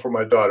softball for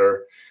my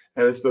daughter,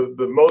 and it's the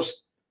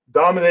most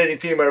dominating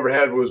team I ever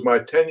had was my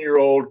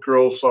 10-year-old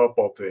girls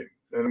softball team,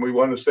 and we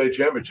won the state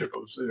championship.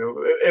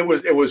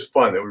 It was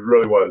fun. It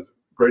really was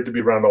great to be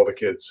around all the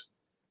kids.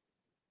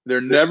 They're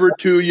never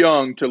too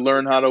young to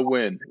learn how to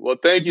win. Well,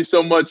 thank you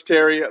so much,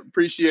 Terry.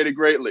 Appreciate it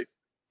greatly.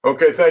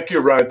 Okay, thank you,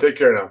 Ryan. Take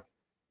care now.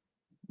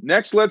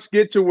 Next, let's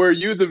get to where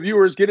you, the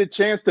viewers, get a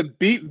chance to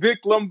beat Vic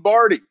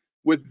Lombardi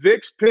with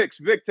Vic's picks.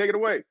 Vic, take it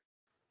away.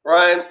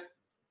 Ryan,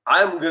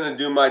 I'm going to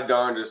do my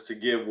darndest to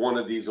give one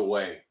of these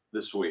away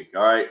this week,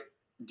 all right?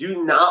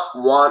 Do not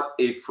want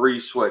a free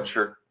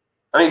sweatshirt.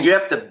 I mean, you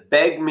have to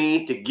beg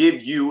me to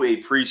give you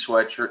a free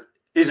sweatshirt.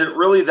 Is it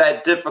really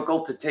that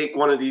difficult to take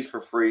one of these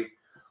for free?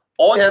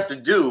 All you have to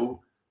do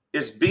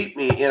is beat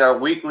me in our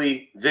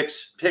weekly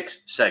Vic's Picks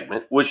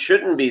segment, which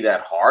shouldn't be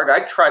that hard.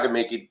 I try to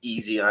make it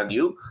easy on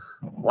you.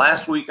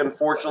 Last week,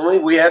 unfortunately,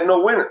 we had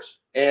no winners.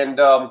 And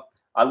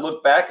I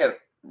look back at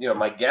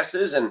my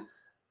guesses, and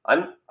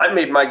I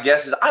made my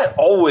guesses. I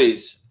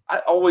always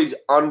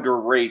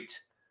underrate.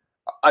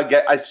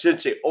 I should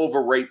say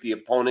overrate the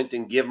opponent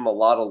and give them a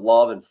lot of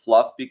love and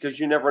fluff because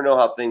you never know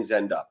how things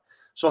end up.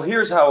 So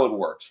here's how it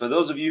works. For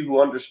those of you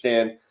who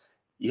understand,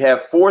 you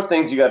have 4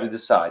 things you got to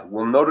decide.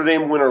 Will Notre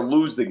Dame win or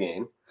lose the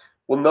game?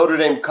 Will Notre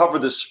Dame cover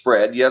the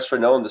spread? Yes or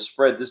no? And the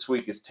spread this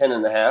week is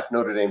 10.5,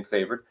 Notre Dame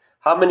favored.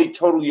 How many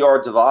total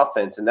yards of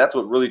offense? And that's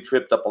what really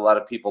tripped up a lot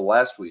of people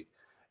last week.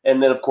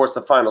 And then, of course,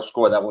 the final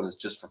score. That one is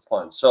just for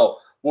fun. So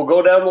we'll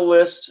go down the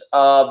list,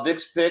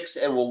 Vic's Picks,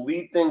 and we'll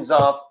lead things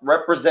off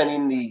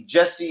representing the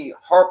Jesse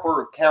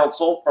Harper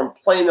Council from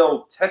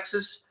Plano,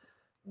 Texas.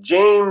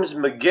 James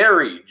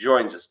McGarry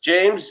joins us.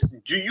 James,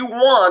 do you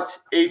want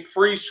a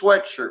free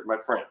sweatshirt, my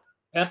friend?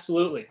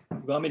 Absolutely.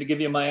 You want me to give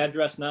you my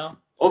address now?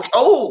 Okay.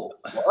 Oh,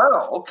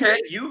 wow. Okay.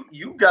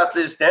 You got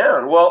this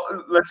down. Well,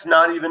 let's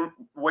not even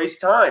waste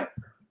time.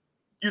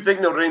 You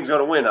think Notre Dame's going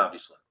to win,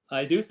 obviously.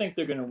 I do think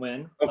they're going to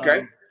win.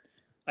 Okay.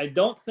 I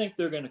don't think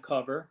they're going to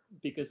cover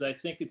because I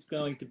think it's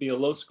going to be a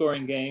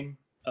low-scoring game.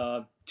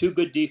 2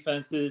 good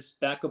defenses,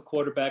 backup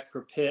quarterback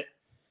for Pitt.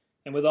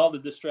 And with all the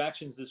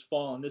distractions this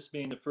fall and this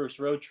being the first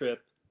road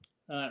trip,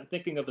 I'm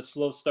thinking of a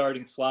slow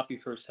starting, sloppy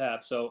first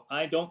half. So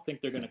I don't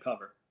think they're going to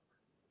cover.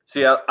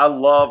 See, I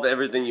love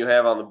everything you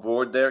have on the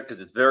board there because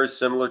it's very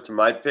similar to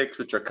my picks,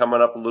 which are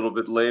coming up a little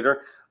bit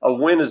later. A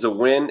win is a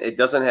win. It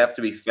doesn't have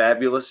to be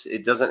fabulous.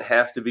 It doesn't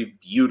have to be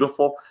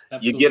beautiful.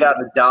 Absolutely. You get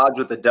out of Dodge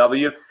with a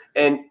W.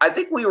 And I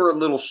think we were a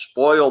little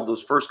spoiled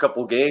those first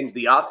couple games.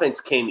 The offense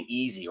came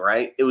easy,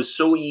 right? It was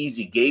so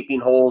easy,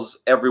 gaping holes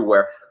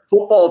everywhere.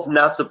 Football's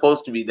not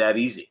supposed to be that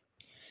easy.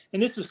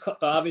 And this is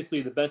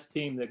obviously the best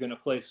team they're going to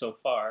play so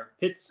far.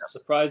 Pitt's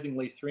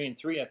surprisingly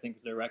 3-3, I think,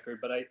 is their record.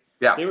 But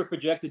they were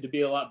projected to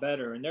be a lot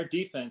better, and their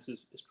defense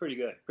is pretty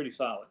good, pretty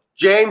solid.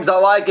 James, I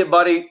like it,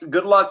 buddy.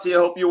 Good luck to you.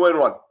 Hope you win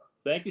one.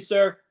 Thank you,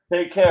 sir.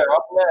 Take care.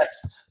 Up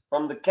next,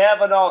 from the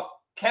Kavanaugh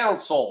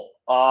Council,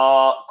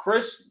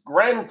 Chris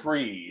Grand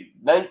Prix,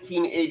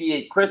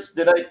 1988. Chris,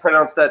 did I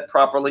pronounce that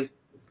properly?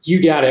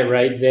 You got it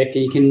right, Vic.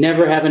 And you can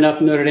never have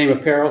enough Notre Dame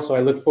apparel, so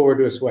I look forward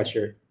to a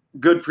sweatshirt.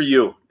 Good for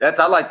you.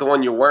 I like the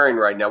one you're wearing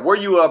right now. Where are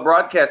you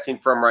broadcasting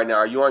from right now?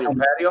 Are you on your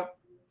patio?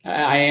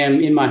 I am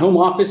in my home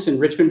office in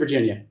Richmond,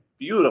 Virginia.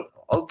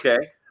 Beautiful. Okay.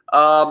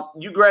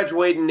 You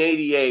graduated in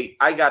 88.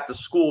 I got to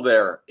school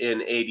there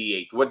in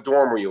 88. What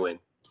dorm were you in?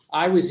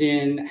 I was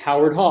in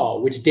Howard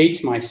Hall, which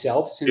dates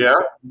myself since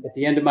at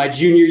the end of my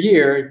junior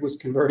year, it was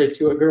converted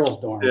to a girls'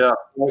 dorm. Yeah. I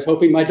was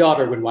hoping my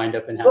daughter would wind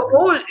up in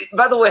Howard.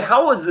 By the way,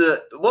 what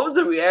was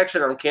the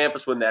reaction on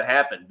campus when that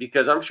happened?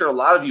 Because I'm sure a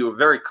lot of you were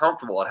very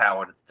comfortable at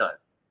Howard at the time.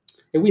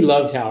 And we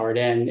loved Howard.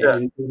 And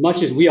as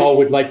much as we all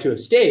would like to have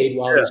stayed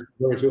while I was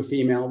converted to a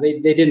female, they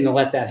didn't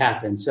let that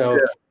happen. So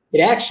it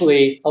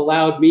actually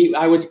allowed me,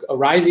 I was a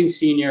rising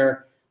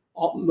senior.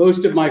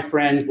 Most of my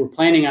friends were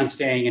planning on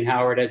staying in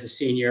Howard as a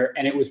senior,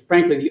 and it was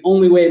frankly the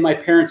only way my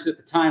parents at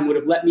the time would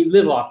have let me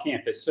live off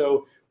campus.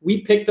 So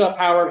we picked up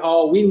Howard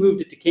Hall, we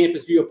moved it to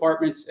Campus View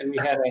Apartments, and we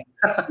had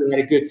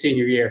a good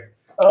senior year.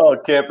 Oh,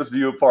 Campus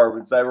View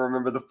Apartments. I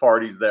remember the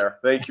parties there.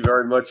 Thank you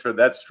very much for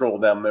that stroll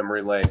down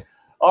memory lane.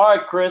 All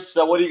right, Chris,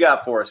 what do you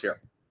got for us here?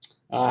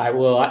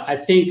 Well, I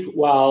think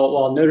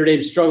while Notre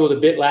Dame struggled a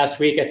bit last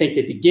week, I think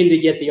they begin to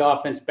get the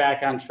offense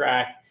back on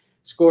track,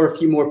 score a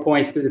few more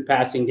points through the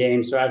passing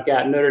game. So I've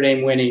got Notre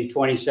Dame winning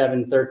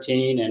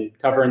 27-13 and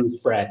covering the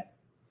spread.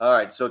 All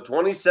right, so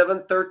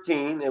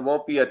 27-13. It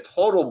won't be a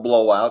total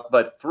blowout,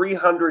 but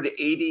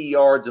 380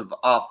 yards of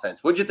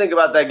offense. What'd you think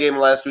about that game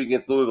last week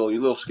against Louisville? You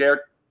a little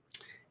scared?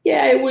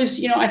 Yeah, it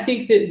was, I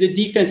think that the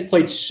defense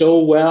played so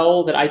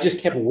well that I just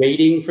kept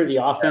waiting for the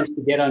offense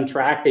to get on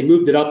track. They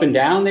moved it up and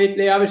down.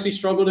 They obviously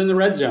struggled in the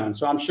red zone.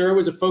 So I'm sure it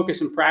was a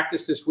focus in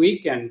practice this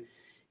week. And,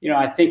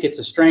 I think it's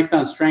a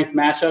strength-on-strength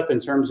matchup in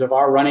terms of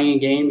our running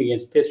game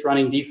against Pitt's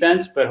running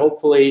defense. But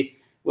hopefully,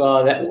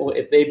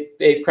 if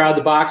they crowd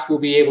the box, we'll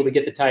be able to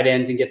get the tight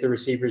ends and get the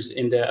receivers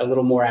into a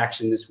little more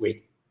action this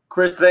week.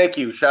 Chris, thank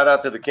you. Shout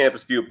out to the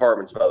Campus View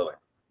Apartments, by the way.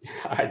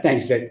 All right,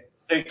 thanks, Vic.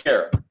 Take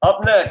care.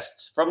 Up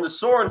next, from the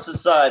Soren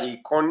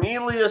Society,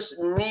 Cornelius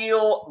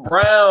Neil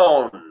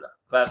Brown,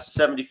 class of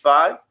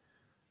 75.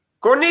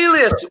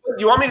 Cornelius, do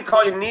you want me to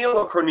call you Neil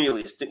or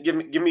Cornelius? Give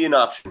me an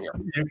option here.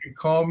 You can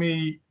call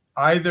me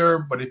either,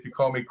 but if you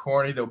call me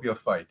corny, there'll be a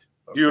fight.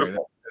 Okay?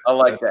 Beautiful. I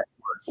like that.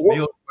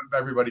 Neil is what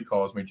everybody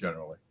calls me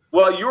generally.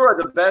 Well, you are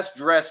the best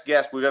dressed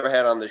guest we've ever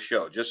had on this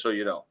show, just so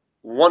you know.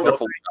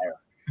 Wonderful.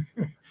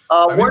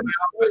 I'm in my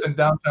office in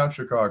downtown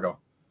Chicago.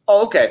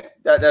 Oh, okay.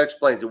 That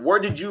explains it. Where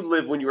did you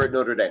live when you were at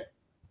Notre Dame?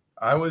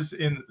 I was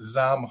in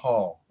Zom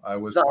Hall. I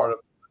was part of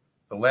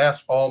the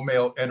last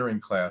all-male entering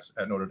class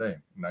at Notre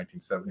Dame in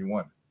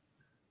 1971.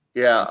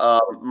 Yeah,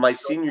 my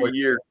senior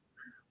year,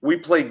 we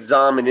played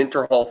Zom in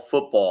inter-hall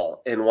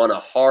football and won a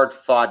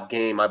hard-fought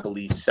game, I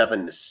believe,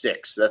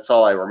 7-6. That's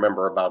all I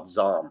remember about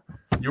Zom.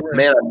 You were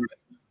in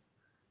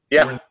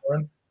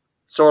Soren?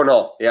 Soren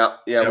Hall. Yeah,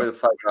 we're the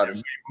Five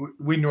Riders.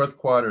 We North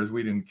Quaders,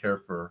 we didn't care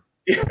for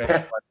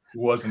anyone who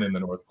wasn't in the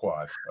North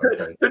Quad.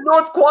 Okay. The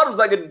North Quad was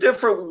like a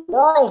different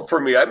world for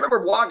me. I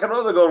remember walking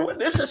over going,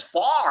 this is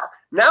far.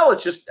 Now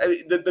it's just,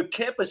 the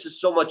campus is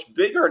so much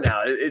bigger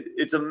now.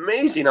 It's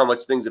amazing how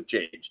much things have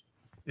changed.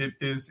 It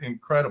is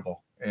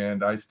incredible.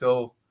 And I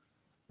still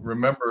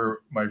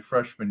remember my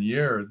freshman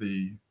year,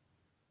 the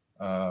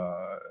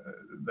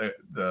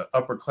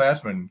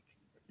upperclassmen,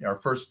 our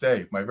first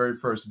day, my very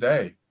first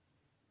day,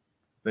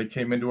 they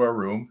came into our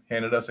room,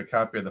 handed us a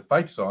copy of the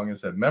fight song and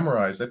said,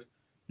 memorize it.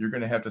 You're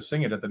going to have to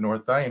sing it at the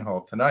North Dining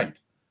Hall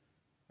tonight.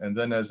 And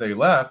then as they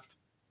left,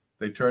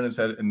 they turned and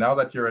said, and now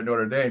that you're at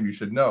Notre Dame, you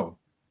should know,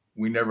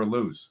 we never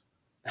lose.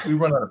 We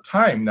run out of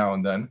time now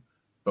and then,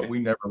 but we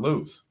never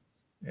lose.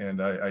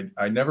 And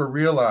I never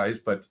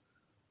realized, but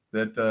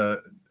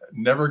that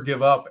never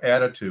give up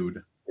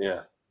attitude.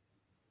 Yeah.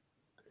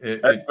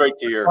 That's great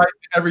to hear.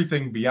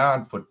 Everything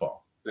beyond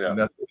football. Yeah. And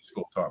that's what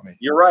school taught me.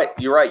 You're right.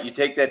 You're right. You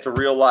take that to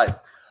real life.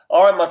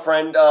 All right, my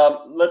friend.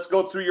 Let's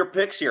go through your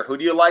picks here. Who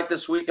do you like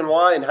this week and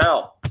why and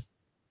how?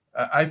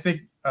 I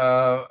think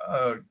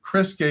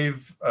Chris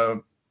gave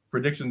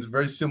predictions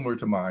very similar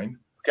to mine.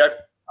 Okay.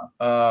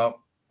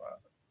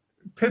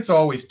 Pitt's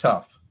always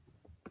tough,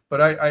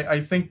 but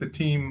I think the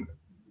team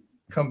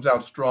comes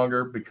out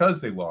stronger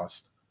because they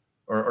lost,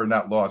 or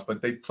not lost,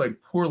 but they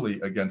played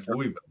poorly against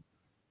Louisville.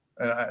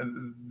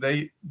 And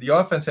the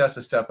offense has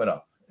to step it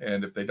up.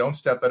 And if they don't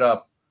step it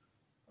up,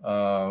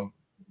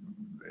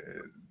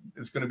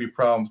 it's going to be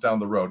problems down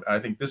the road. And I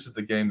think this is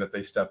the game that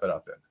they step it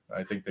up in.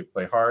 I think they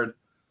play hard.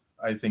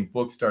 I think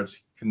Book starts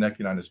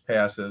connecting on his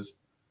passes.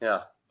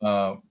 Yeah.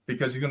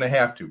 Because he's going to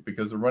have to,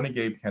 because the running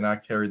game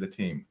cannot carry the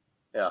team.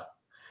 Yeah.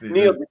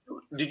 Neil,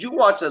 did you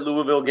watch that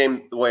Louisville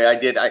game the way I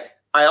did?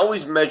 I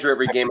always measure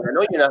every game. I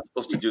know you're not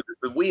supposed to do this,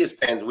 but we as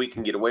fans, we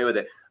can get away with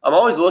it. I'm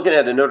always looking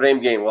at a Notre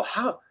Dame game. Well,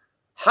 how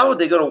are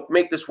they going to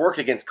make this work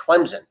against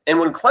Clemson? And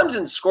when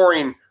Clemson's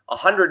scoring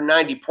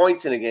 190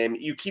 points in a game,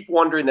 you keep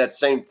wondering that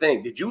same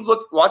thing. Did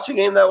you watch a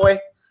game that way?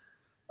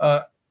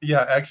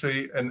 Yeah,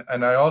 actually, and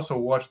I also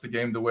watched the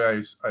game the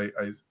way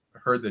I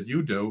heard that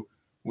you do,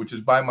 which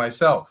is by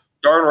myself.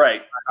 Darn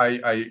right.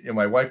 And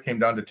my wife came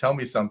down to tell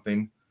me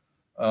something,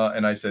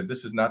 and I said,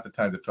 "This is not the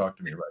time to talk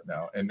to me right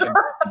now." And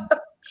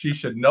she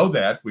should know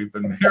that. We've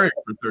been married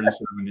for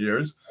 37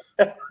 years.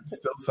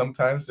 Still,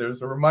 sometimes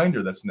there's a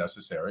reminder that's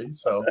necessary.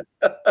 So,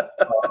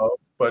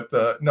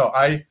 no,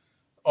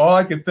 all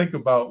I could think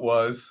about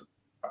was,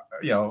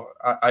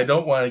 I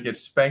don't want to get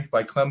spanked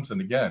by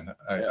Clemson again.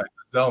 I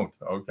just don't.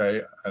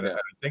 Okay, and I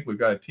think we've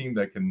got a team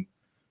that can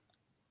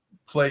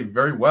play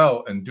very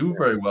well and do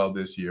very well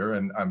this year,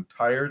 and I'm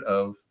tired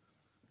of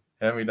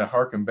having to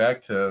harken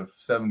back to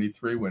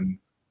 '73 when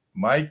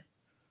my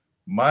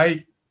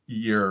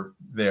year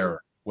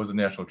there was a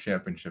national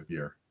championship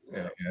year,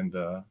 and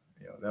that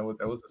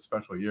was a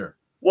special year.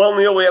 Well,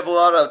 Neil, we have a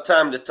lot of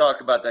time to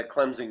talk about that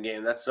Clemson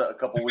game. That's a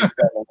couple weeks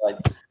down the line.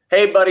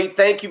 Hey, buddy,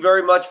 thank you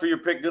very much for your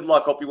pick. Good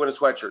luck. Hope you win a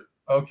sweatshirt.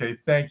 Okay,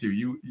 thank you.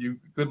 You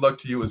good luck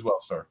to you as well,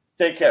 sir.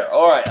 Take care.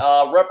 All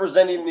right.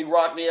 Representing the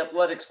Rockney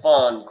Athletics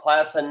Fund,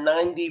 class of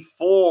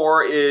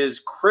 '94 is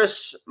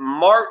Chris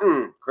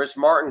Martin. Chris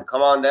Martin,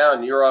 come on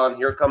down. You're on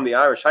Here Come the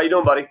Irish. How you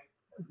doing, buddy?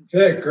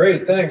 Good,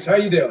 great. Thanks. How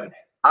you doing?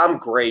 I'm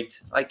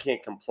great. I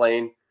can't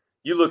complain.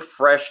 You look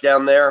fresh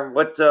down there.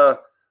 What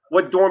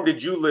dorm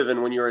did you live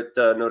in when you were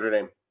at Notre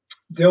Dame?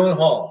 Dillon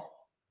Hall.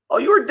 Oh,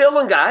 you were a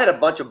Dillon guy. I had a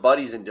bunch of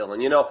buddies in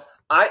Dillon.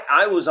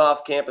 I was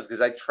off campus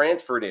because I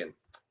transferred in.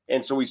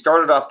 And so we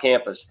started off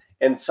campus.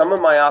 And some of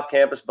my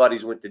off-campus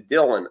buddies went to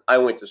Dillon. I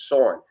went to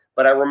Soren.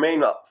 But I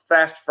remain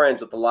fast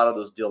friends with a lot of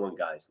those Dillon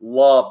guys.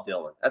 Love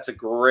Dillon. That's a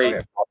great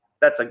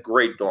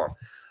dorm.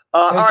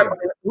 All right,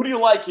 buddy, who do you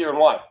like here and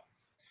why?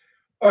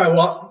 All right,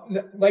 well,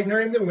 like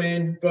Notre Dame to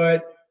win,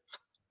 but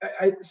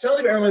it sounds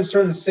like everyone's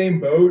sort of in the same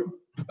boat.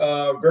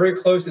 Very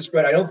close to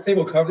spread. I don't think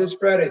we'll cover the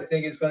spread. I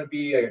think it's going to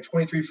be like a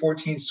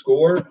 23-14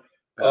 score.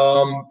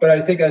 But I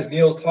think, as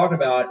Neil's talking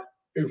about,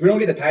 if we don't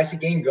get the passing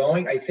game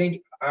going, I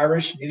think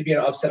Irish need to be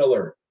on upset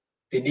alert.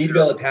 They need to be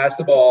able to pass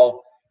the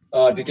ball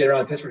to get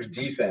around Pittsburgh's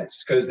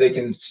defense because they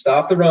can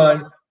stop the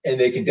run and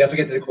they can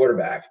definitely get to the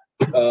quarterback.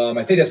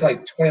 I think that's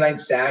like 29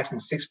 sacks in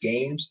 6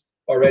 games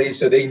already,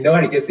 so they know how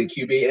to get to the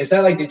QB. And it's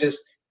not like they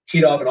just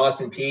teed off an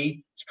Austin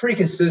Peay. It's pretty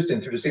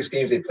consistent through the 6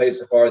 games they played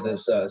so far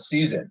this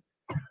season.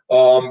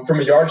 From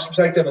a yardage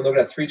perspective, I'm looking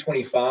at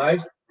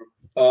 325.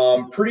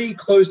 Pretty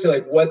close to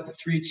like what the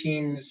 3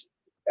 teams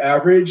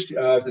averaged.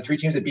 The 3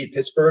 teams that beat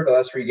Pittsburgh the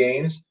last 3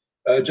 games,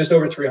 just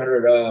over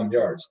 300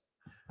 yards.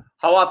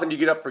 How often do you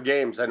get up for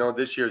games? I know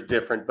this year's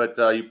different, but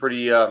you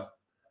pretty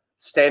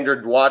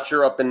standard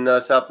watcher up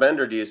in South Bend,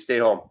 or do you stay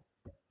home?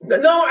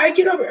 No, I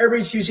get up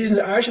every few seasons.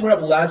 I actually went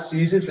up last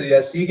season for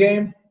the SC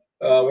game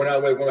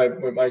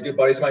when my good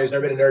buddies of mine who's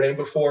never been to Notre Dame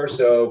before.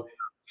 So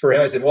for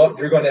him, I said, well,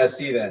 you're going to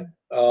SC then.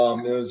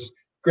 It was a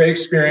great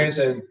experience.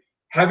 And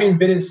having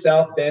been in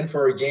South Bend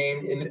for a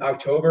game in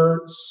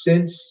October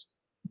since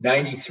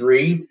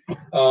 '93,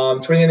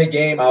 toward the end of the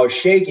game, I was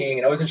shaking,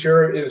 and I wasn't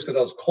sure if it was because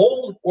I was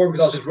cold or because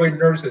I was just really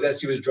nervous because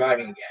SC was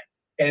driving again.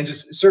 And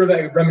just sort of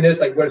like reminisce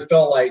like what it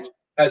felt like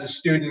as a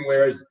student,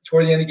 whereas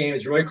toward the end of the game,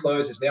 it's really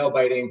close, it's nail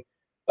biting.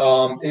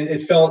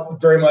 It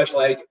felt very much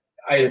like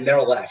I had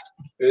never left.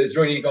 It was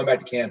really neat going back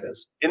to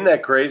campus. Isn't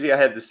that crazy? I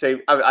had the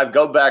same. I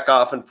go back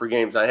often for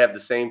games. I have the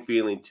same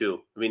feeling too.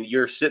 I mean,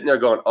 you're sitting there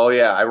going, "Oh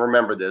yeah, I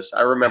remember this.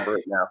 I remember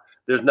it now."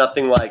 There's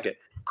nothing like it.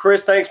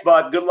 Chris, thanks,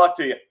 bud. Good luck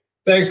to you.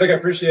 Thanks, Vic. I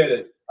appreciate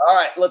it. All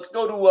right, let's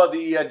go to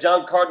the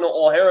John Cardinal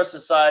O'Hara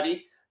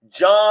Society.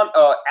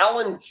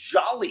 Alan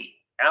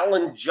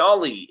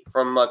Jolly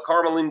from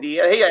Carmel,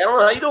 Indiana. Hey,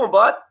 Alan, how you doing,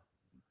 bud?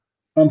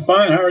 I'm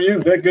fine. How are you,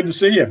 Vic? Good to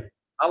see you.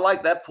 I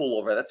like that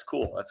pullover. That's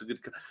cool. That's a good.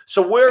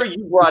 So where are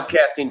you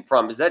broadcasting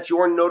from? Is that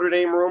your Notre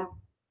Dame room?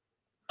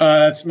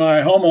 It's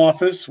my home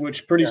office,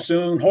 which pretty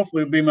soon,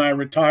 hopefully, will be my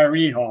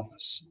retiree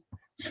office.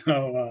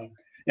 So,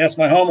 it's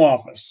my home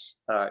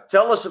office. All right.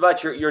 Tell us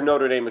about your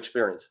Notre Dame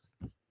experience.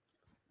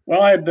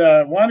 Well, I'd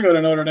wanted to go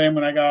to Notre Dame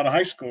when I got out of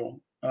high school.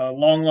 A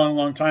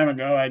long time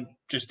ago. I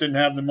just didn't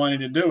have the money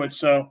to do it.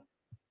 So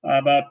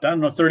about,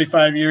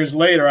 35 years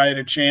later, I had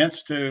a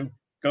chance to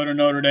go to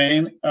Notre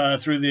Dame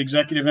through the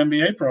executive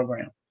MBA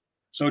program.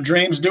 So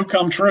dreams do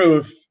come true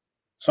if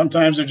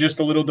sometimes they're just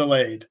a little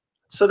delayed.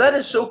 So that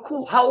is so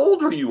cool. How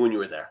old were you when you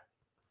were there?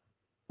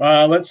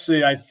 Let's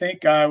see. I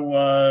think I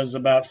was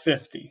about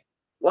 50.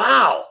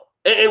 Wow.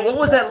 And what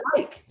was that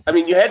like? I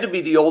mean, you had to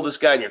be the oldest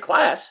guy in your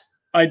class.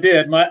 I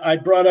did. I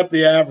brought up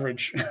the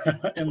average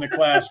in the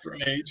class for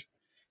age,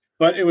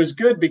 but it was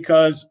good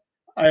because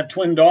I have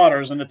twin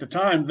daughters, and at the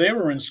time they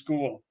were in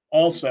school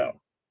also.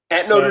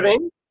 At Notre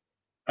Dame?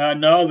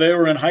 No, they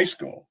were in high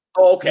school.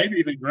 Oh, okay. Maybe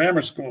even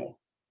grammar school.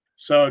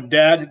 So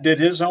Dad did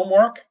his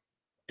homework,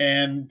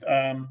 and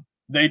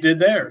they did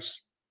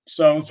theirs.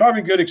 So it's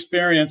probably a good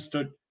experience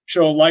to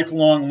show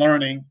lifelong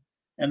learning,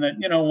 and that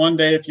one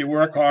day if you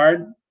work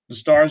hard, the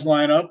stars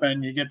line up,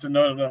 and you get to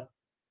know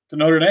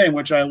Notre Dame,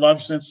 which I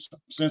love since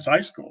high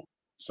school.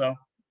 So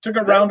took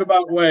a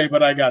roundabout way,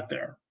 but I got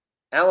there.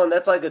 Alan,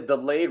 that's like a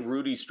delayed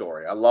Rudy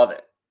story. I love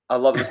it. I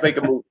love it. Let's make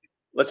a movie.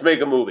 Let's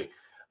make a movie.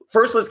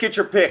 First, let's get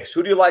your picks.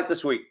 Who do you like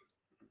this week?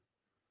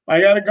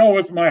 I got to go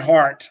with my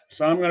heart,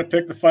 so I'm going to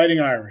pick the Fighting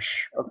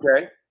Irish.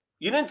 Okay.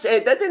 You didn't say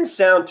that. Didn't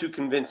sound too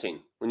convincing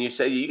when you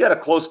say you got a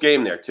close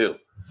game there too.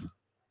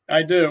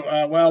 I do.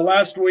 Well,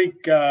 last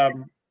week,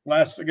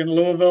 against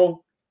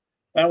Louisville,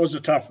 that was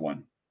a tough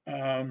one.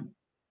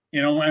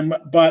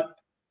 But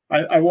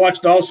I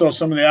watched also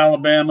some of the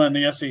Alabama and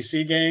the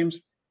SEC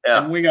games,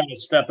 and we got to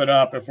step it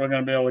up if we're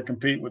going to be able to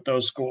compete with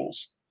those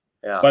schools.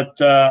 Yeah. But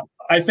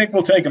I think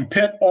we'll take them.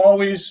 Pitt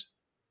always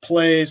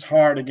plays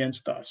hard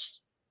against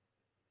us.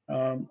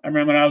 I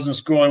remember when I was in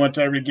school, I went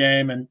to every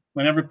game, and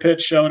whenever Pitt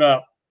showed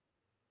up,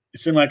 it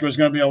seemed like it was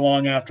going to be a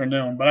long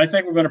afternoon. But I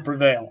think we're going to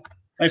prevail.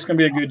 It's going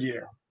to be a good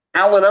year.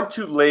 Alan, I'm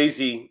too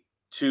lazy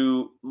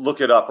to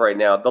look it up right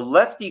now. The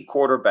lefty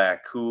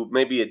quarterback who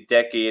maybe a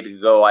decade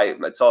ago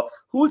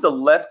who was the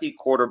lefty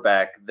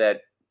quarterback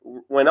that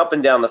went up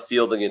and down the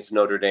field against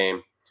Notre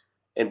Dame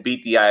and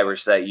beat the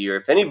Irish that year?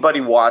 If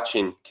anybody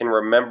watching can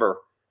remember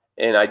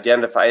and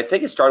identify, I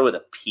think it started with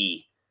a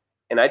P.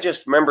 And I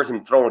just remember him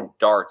throwing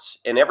darts.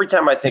 And every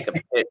time I think of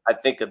Pitt, I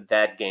think of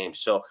that game.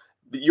 So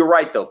you're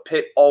right, though.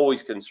 Pitt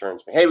always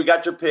concerns me. Hey, we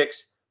got your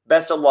picks.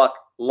 Best of luck.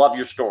 Love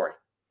your story.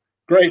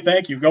 Great.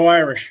 Thank you. Go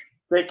Irish.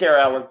 Take care,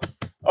 Alan.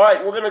 All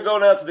right, we're going to go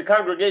now to the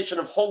Congregation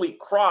of Holy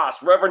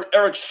Cross, Reverend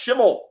Eric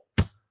Schimmel.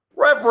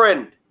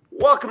 Reverend,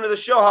 welcome to the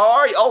show. How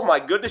are you? Oh, my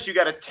goodness, you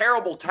got a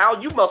terrible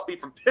towel. You must be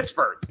from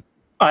Pittsburgh.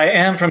 I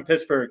am from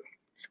Pittsburgh.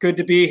 It's good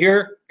to be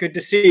here. Good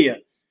to see you.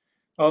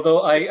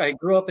 Although I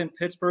grew up in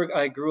Pittsburgh,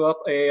 I grew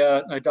up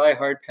a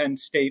diehard Penn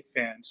State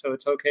fan, so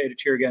it's okay to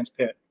cheer against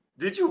Pitt.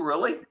 Did you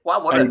really?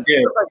 Wow, what a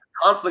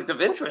conflict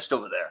of interest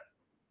over there.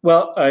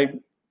 Well,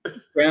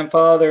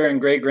 grandfather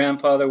and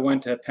great-grandfather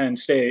went to Penn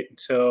State,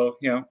 so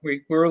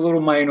we're a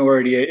little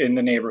minority in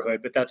the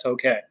neighborhood, but that's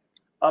okay.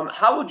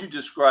 How would you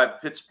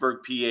describe Pittsburgh,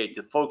 PA,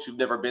 to folks who've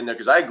never been there?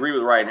 Because I agree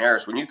with Ryan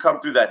Harris. When you come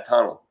through that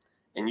tunnel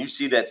and you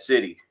see that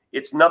city,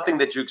 it's nothing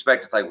that you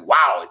expect. It's like,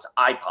 wow, it's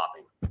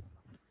eye-popping.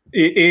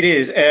 It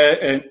is.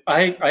 And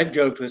I've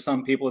joked with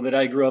some people that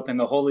I grew up in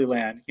the Holy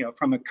Land.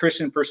 From a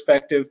Christian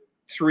perspective,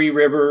 3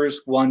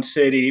 rivers, 1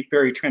 city,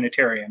 very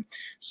Trinitarian.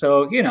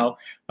 So,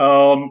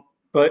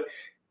 but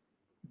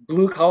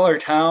blue-collar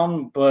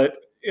town, but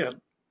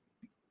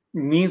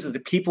means that the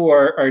people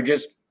are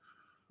just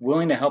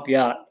willing to help you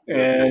out.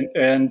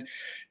 And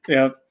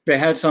they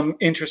had some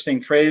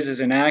interesting phrases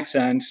and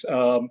accents,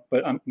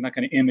 but I'm not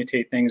going to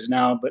imitate things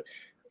now. But,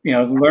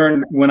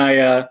 learned when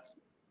I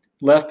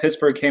left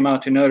Pittsburgh, came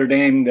out to Notre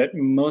Dame, that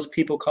most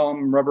people call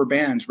them rubber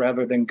bands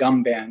rather than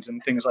gum bands and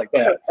things like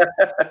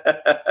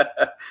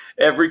that.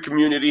 Every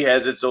community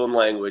has its own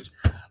language.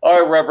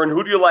 All right, Reverend,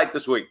 who do you like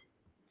this week?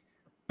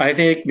 I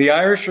think the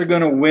Irish are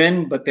going to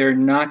win, but they're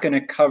not going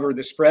to cover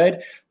the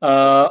spread.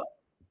 I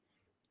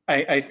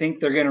think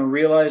they're going to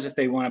realize if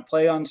they want to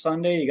play on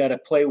Sunday, you got to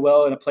play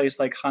well in a place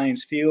like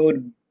Heinz Field,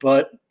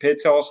 but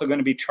Pitt's also going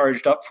to be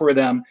charged up for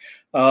them.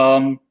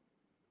 A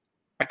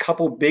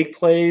couple big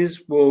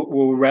plays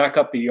will rack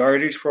up the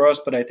yardage for us,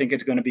 but I think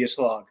it's going to be a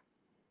slog.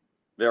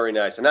 Very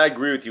nice. And I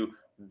agree with you.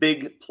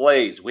 Big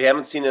plays. We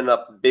haven't seen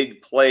enough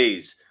big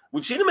plays.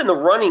 We've seen them in the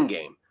running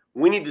game.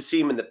 We need to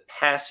see them in the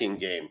passing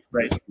game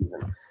this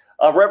season.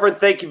 Reverend,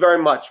 thank you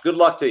very much. Good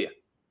luck to you.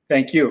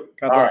 Thank you.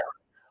 God bless. All right.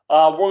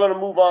 We're going to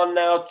move on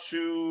now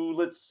to,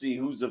 let's see,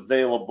 who's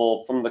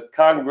available from the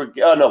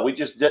congregation. Oh, no, we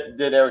just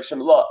did Eric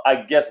Schimmel. Look, I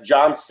guess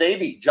John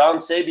Sabey. John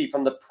Sabey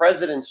from the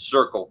President's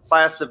Circle,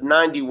 class of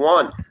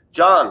 91.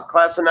 John,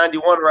 class of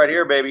 91 right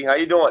here, baby. How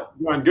you doing?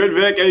 Doing good,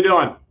 Vic. How you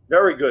doing?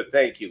 Very good,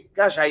 thank you.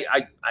 Gosh,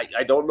 I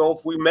don't know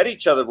if we met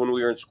each other when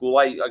we were in school.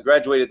 I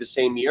graduated the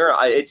same year.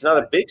 It's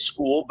not a big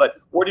school, but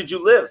where did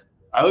you live?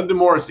 I lived in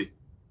Morrissey.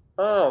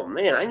 Oh,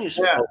 man, I knew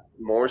some folks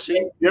in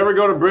Morrissey. You ever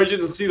go to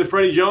Bridget's and see the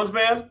Freddie Jones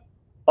Band?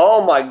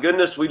 Oh, my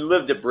goodness, we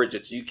lived at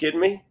Bridget's. Are you kidding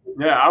me?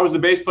 Yeah, I was the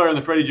bass player in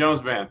the Freddie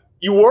Jones Band.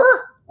 You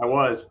were? I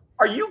was.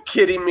 Are you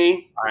kidding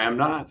me? I am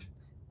not.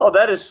 Oh,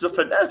 that's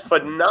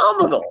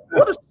phenomenal.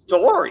 What a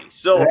story.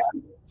 So,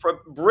 from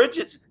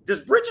Bridget's, does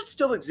Bridget's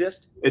still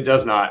exist? It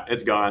does not.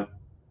 It's gone.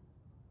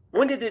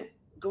 When did it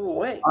go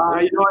away?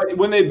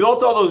 When they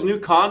built all those new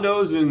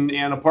condos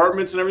and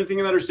apartments and everything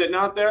that are sitting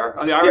out there,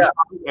 the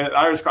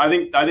Irish, I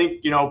think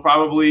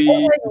probably.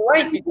 Oh,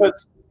 right,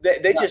 because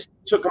they just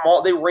took them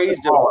all. They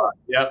raised it all.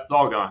 Yeah, it's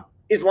all gone.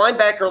 Is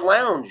Linebacker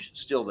Lounge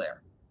still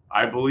there?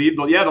 I believe.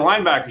 But yeah, the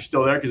linebacker's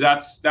still there because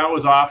that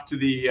was off to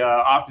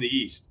the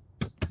east.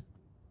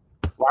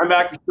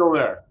 Linebacker's still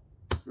there.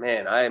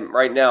 Man, I'm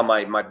right now.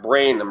 My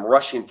brain. I'm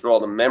rushing through all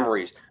the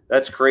memories.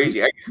 That's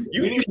crazy.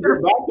 You need to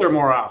get back there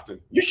more often.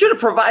 You should have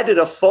provided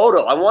a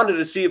photo. I wanted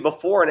to see it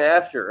before and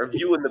after of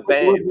you and the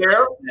band.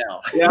 There?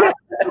 Now. Yeah.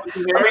 Come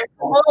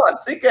on,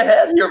 think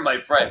ahead here, my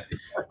friend.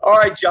 All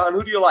right, John,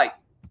 who do you like?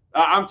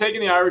 I'm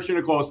taking the Irish in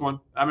a close one.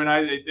 I mean,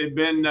 they've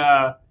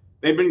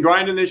been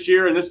grinding this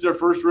year, and this is their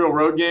first real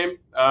road game.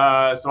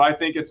 So I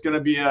think it's going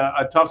to be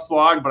a tough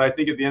slog, but I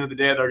think at the end of the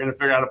day, they're going to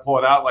figure out how to pull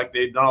it out like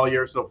they've done all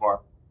year so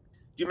far.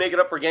 Do you make it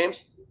up for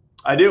games?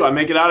 I do. I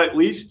make it out at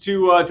least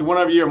to one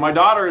every year. My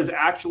daughter is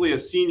actually a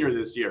senior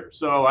this year,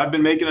 so I've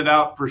been making it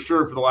out for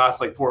sure for the last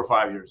like 4 or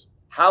 5 years.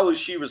 How has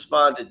she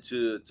responded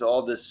to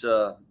all this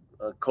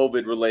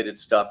COVID-related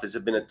stuff? Has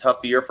it been a tough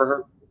year for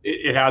her?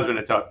 It has been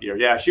a tough year.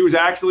 Yeah, she was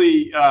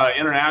actually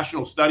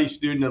international study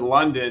student in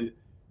London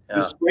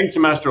the spring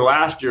semester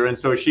last year, and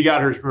so she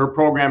got her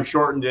program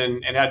shortened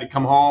and had to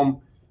come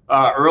home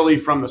early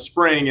from the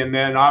spring, and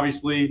then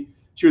obviously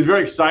she was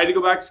very excited to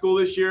go back to school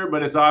this year,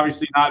 but it's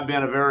obviously not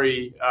been a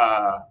very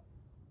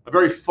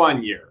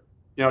fun year.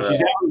 You know, she's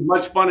having as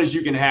much fun as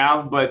you can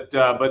have, but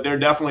they're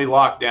definitely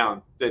locked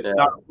down. It's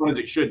not as fun as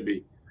it should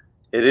be.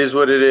 It is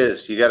what it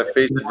is. You got to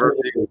face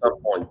adversity at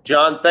some point.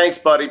 John, thanks,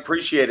 buddy.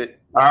 Appreciate it.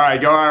 All right,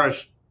 go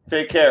Irish.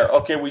 Take care.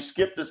 Okay, we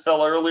skipped this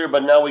fella earlier,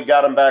 but now we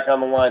got him back on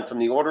the line from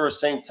the Order of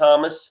St.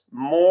 Thomas.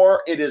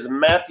 More, it is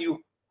Matthew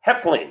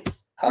Heffling.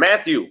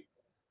 Matthew.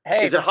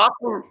 Hey, is it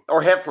Hoffling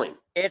or Heffling?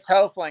 It's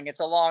Hofling. It's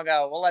a long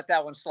O. We'll let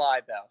that one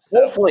slide, though.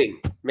 So. Hofling.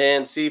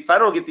 Man, see, if I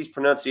don't get these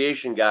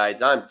pronunciation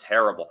guides, I'm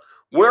terrible.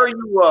 Where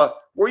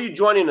are you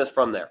joining us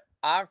from there?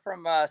 I'm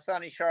from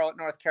sunny Charlotte,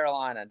 North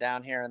Carolina,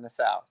 down here in the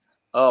South.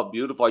 Oh,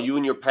 beautiful. Are you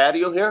in your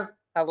patio here?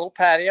 A little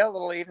patio, a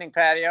little evening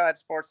patio at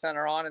Sports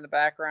Center on in the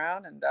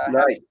background, and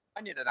nice.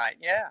 On you tonight.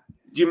 Yeah.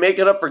 Do you make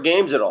it up for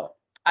games at all?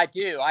 I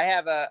do. I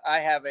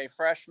have a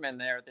freshman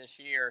there this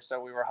year,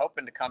 so we were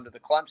hoping to come to the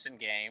Clemson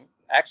game.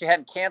 I actually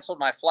hadn't canceled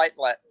my flight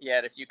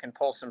yet. If you can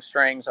pull some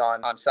strings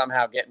on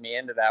somehow getting me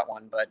into that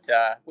one, but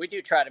we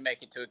do try to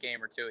make it to a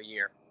game or two a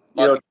year.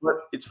 You know,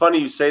 it's funny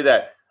you say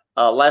that.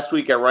 Last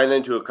week I ran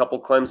into a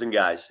couple Clemson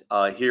guys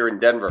here in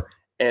Denver,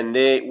 and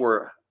they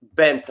were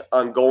bent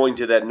on going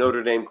to that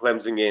Notre Dame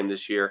Clemson game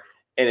this year,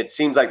 and it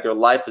seems like their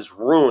life is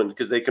ruined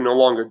because they can no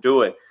longer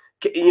do it.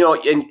 You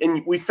know,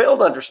 and we fail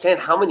to understand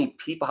how many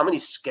people, how many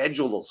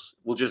schedules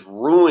will just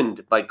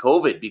ruined by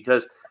COVID,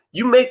 because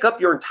you make up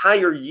your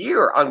entire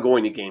year on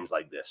going to games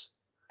like this.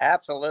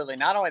 Absolutely.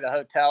 Not only the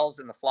hotels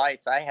and the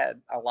flights. I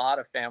had a lot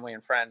of family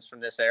and friends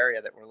from this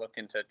area that were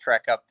looking to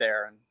trek up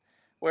there, and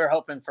we're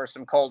hoping for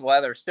some cold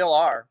weather. Still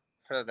are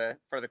for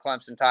the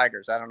Clemson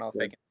Tigers. I don't know if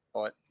they can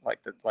do it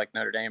like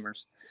Notre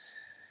Damers.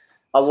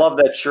 I love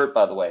that shirt,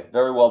 by the way.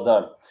 Very well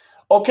done.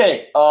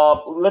 Okay,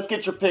 let's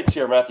get your picks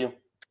here, Matthew.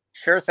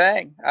 Sure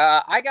thing.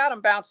 I got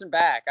them bouncing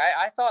back.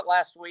 I thought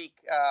last week,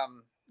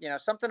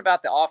 something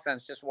about the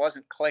offense just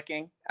wasn't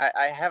clicking.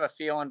 I have a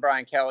feeling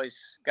Brian Kelly's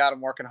got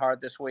them working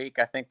hard this week.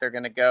 I think they're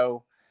going to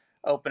go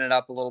open it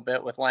up a little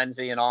bit with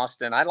Lindsey and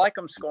Austin. I like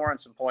them scoring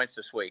some points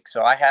this week.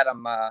 So I had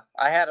them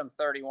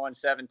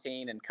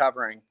 31-17 and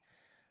covering.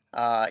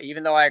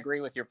 Even though I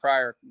agree with your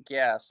prior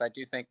guess, I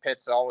do think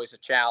Pitt's always a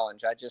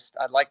challenge. I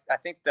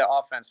think the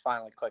offense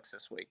finally clicks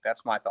this week.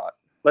 That's my thought.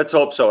 Let's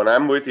hope so, and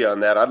I'm with you on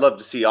that. I'd love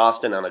to see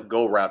Austin on a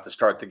go route to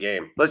start the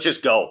game. Let's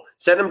just go.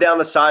 Send him down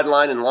the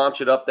sideline and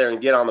launch it up there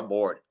and get on the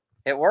board.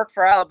 It worked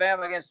for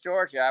Alabama against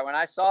Georgia. When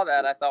I saw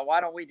that, I thought,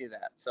 why don't we do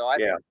that? So I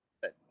think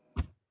it's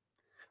good.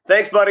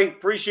 Thanks, buddy.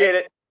 Appreciate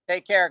it.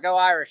 Take care. Go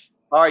Irish.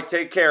 All right,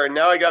 take care. And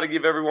now I got to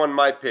give everyone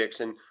my picks.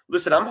 And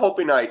listen, I'm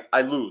hoping I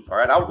lose, all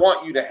right? I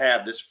want you to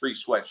have this free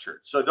sweatshirt.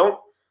 So don't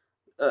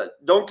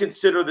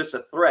consider this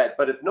a threat.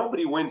 But if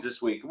nobody wins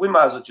this week, we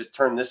might as well just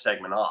turn this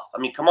segment off. I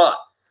mean, come on.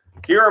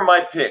 Here are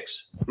my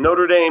picks,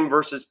 Notre Dame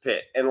versus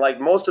Pitt. And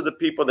like most of the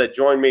people that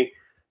join me,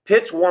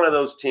 Pitt's one of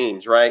those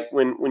teams, right?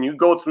 When you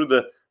go through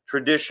the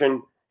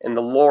tradition and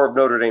the lore of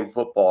Notre Dame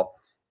football,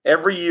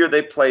 every year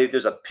they play,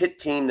 there's a Pitt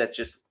team that's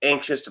just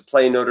anxious to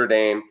play Notre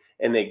Dame,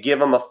 and they give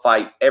them a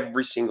fight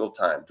every single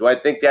time. Do I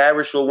think the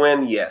Irish will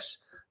win? Yes.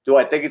 Do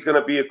I think it's going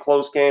to be a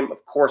close game?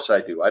 Of course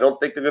I do. I don't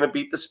think they're going to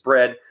beat the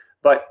spread,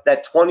 but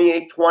that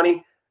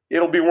 28-20,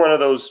 it'll be one of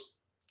those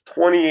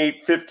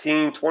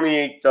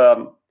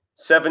 28-15,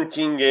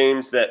 28-17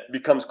 games that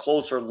becomes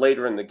closer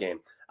later in the game.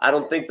 I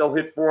don't think they'll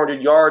hit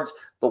 400 yards,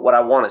 but what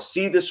I want to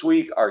see this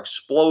week are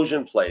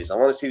explosion plays. I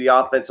want to see the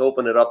offense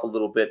open it up a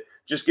little bit,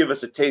 just give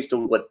us a taste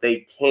of what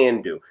they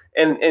can do.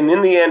 And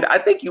in the end, I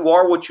think you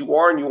are what you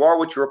are, and you are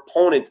what your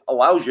opponent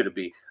allows you to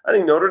be. I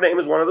think Notre Dame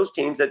is one of those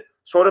teams that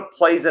sort of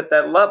plays at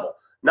that level.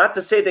 Not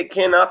to say they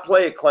cannot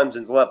play at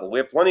Clemson's level. We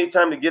have plenty of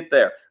time to get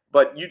there,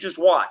 but you just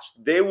watch.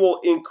 They will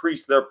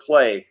increase their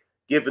play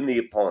given the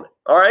opponent.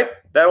 All right?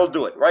 That'll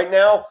do it. Right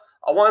now,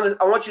 I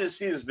want you to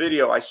see this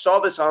video. I saw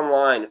this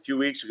online a few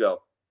weeks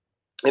ago,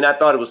 and I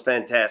thought it was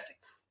fantastic.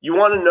 You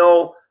want to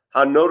know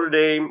how Notre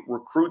Dame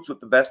recruits with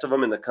the best of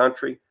them in the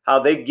country, how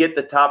they get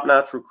the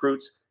top-notch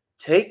recruits?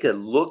 take a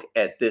look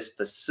at this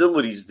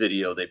facilities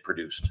video they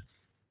produced.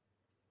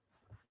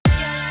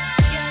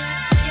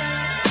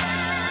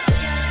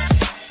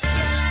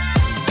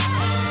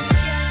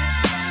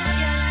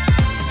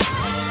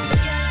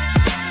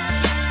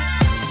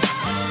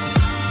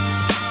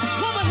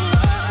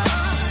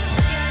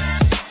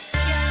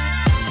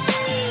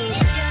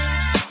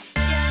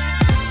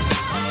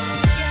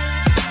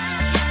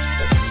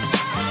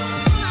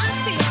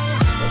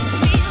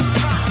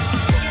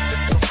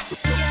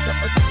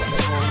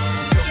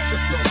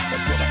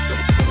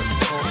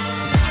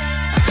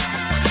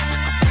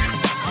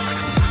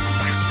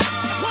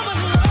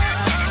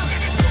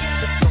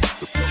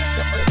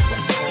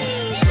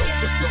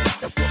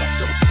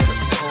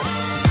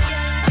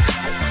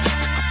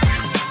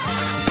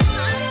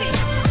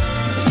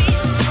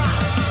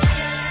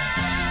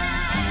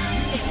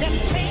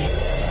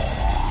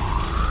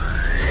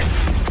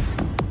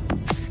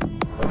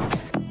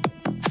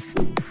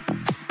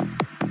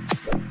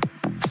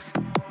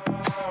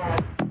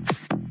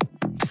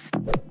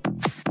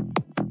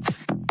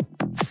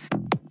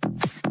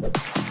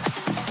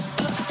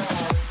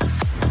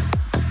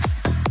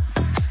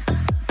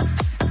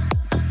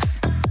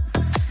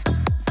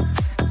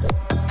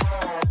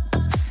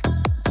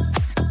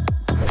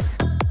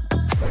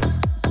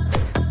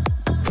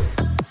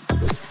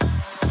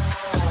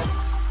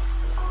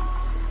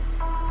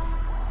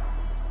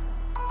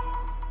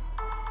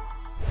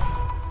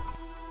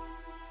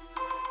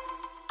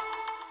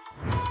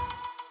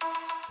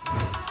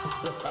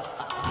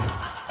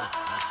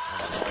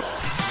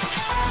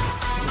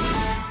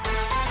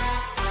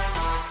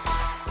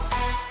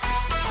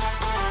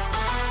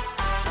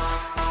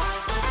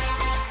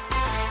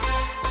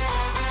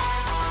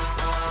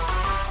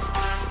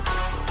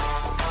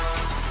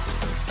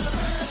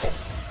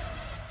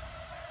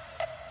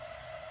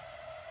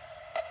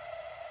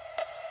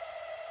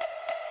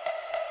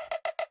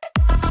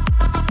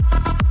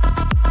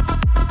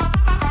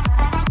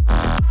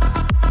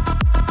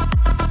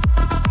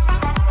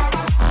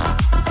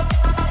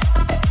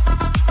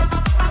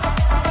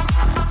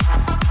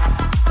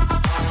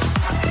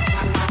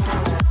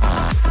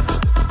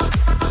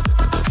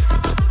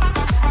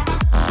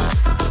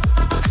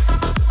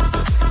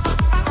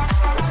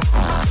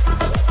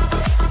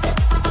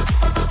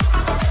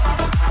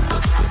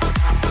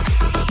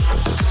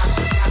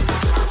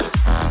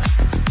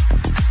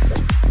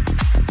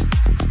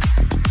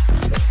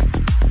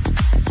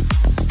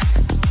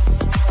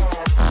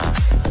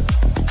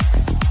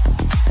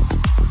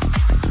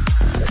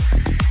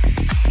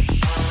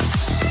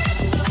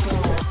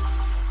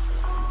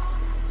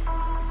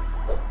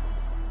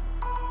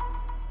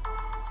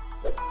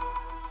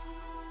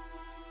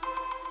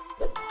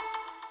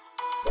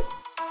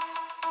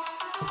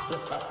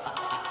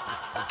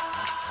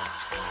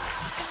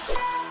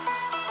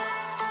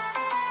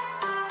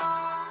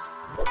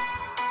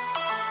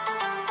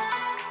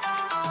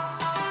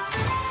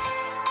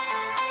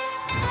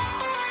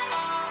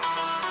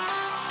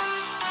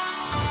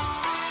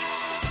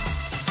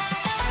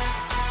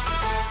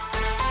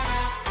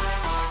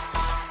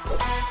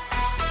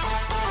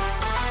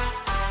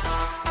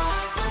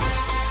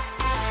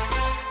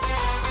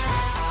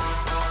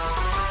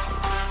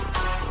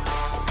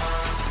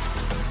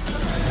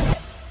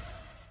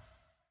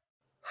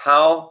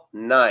 How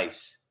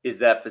nice is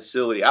that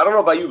facility? I don't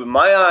know about you, but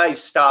my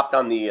eyes stopped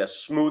on the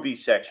smoothie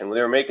section when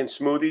they were making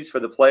smoothies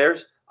for the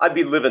players. I'd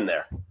be living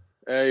there.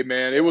 Hey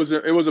man, it was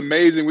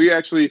amazing.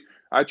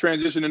 I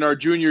transitioned in our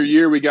junior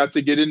year. We got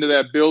to get into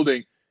that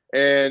building,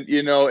 and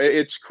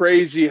it's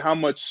crazy how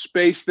much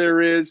space there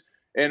is,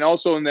 and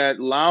also in that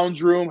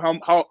lounge room,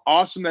 how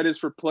awesome that is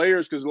for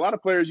players. Because a lot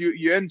of players,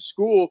 you end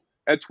school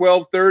at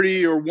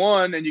 12:30 or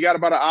 1, and you got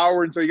about an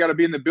hour until you got to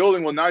be in the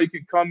building. Well, now you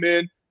can come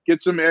in, get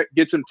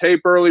some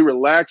tape early,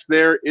 relax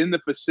there in the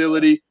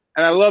facility.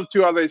 And I love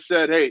too how they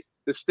said, hey,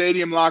 the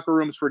stadium locker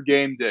room's for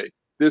game day.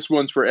 This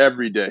one's for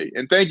every day.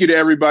 And thank you to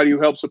everybody who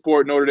helped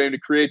support Notre Dame to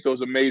create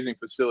those amazing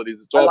facilities.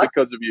 It's all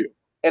because of you.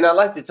 And I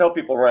like to tell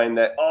people, Ryan,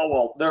 that,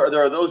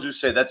 there are those who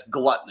say that's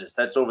gluttonous,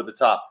 that's over the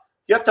top.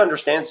 You have to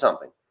understand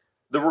something.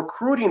 The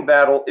recruiting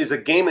battle is a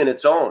game in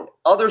its own.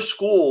 Other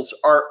schools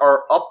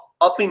are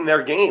upping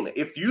their game.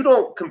 If you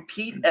don't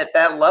compete at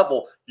that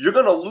level, you're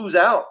going to lose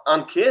out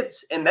on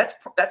kids. And that's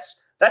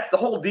the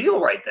whole deal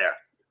right there.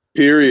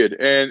 Period.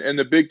 And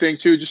the big thing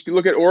too, just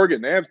look at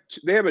Oregon.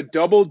 They have a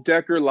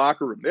double-decker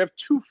locker room. They have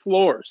 2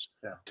 floors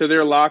to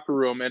their locker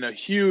room, and a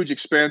huge,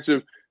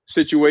 expansive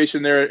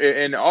situation there.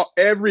 And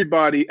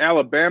everybody,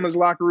 Alabama's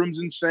locker room's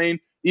insane.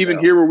 Even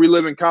here where we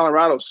live in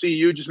Colorado,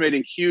 CU just made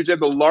they have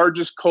the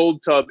largest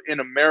cold tub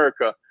in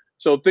America.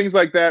 So things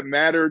like that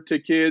matter to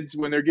kids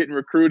when they're getting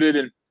recruited.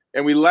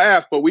 And we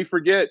laugh, but we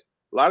forget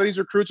a lot of these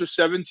recruits are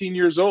 17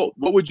 years old.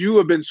 What would you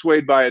have been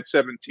swayed by at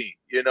 17?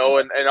 And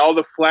all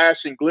the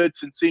flash and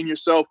glitz and seeing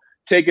yourself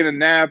taking a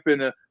nap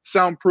in a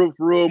soundproof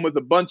room with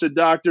a bunch of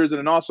doctors and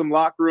an awesome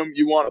locker room.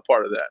 You want a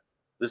part of that.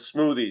 The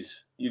smoothies.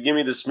 You give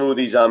me the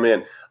smoothies, I'm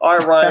in. All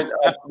right, Ryan.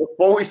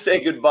 Before we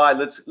say goodbye,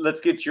 let's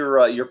get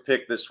your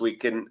pick this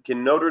week. Can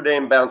Notre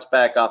Dame bounce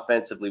back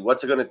offensively?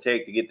 What's it going to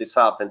take to get this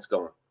offense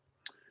going?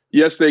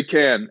 Yes, they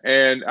can,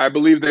 and I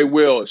believe they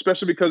will,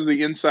 especially because of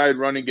the inside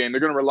running game. They're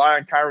going to rely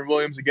on Kyron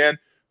Williams again,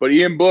 but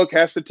Ian Book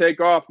has to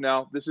take off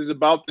now. This is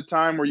about the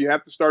time where you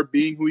have to start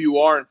being who you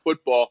are in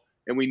football,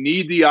 and we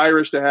need the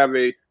Irish to have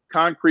a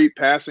concrete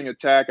passing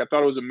attack. I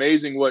thought it was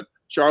amazing what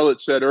Charlotte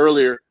said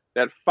earlier,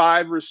 that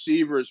 5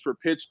 receivers for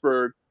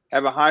Pittsburgh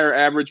have a higher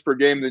average per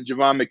game than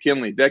Javon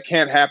McKinley. That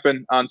can't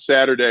happen on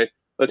Saturday.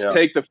 Let's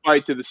take the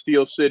fight to the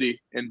Steel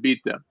City and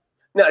beat them.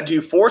 Now, do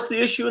you force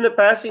the issue in the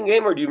passing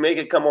game, or do you make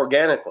it come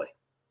organically?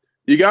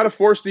 You got to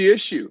force the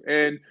issue,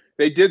 and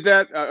they did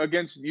that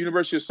against the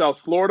University of South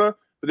Florida,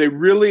 but they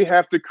really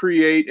have to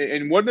create –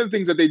 and one of the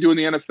things that they do in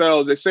the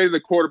NFL is they say to the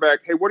quarterback,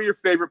 hey, what are your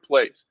favorite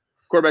plays?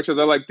 Quarterback says,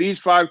 I like these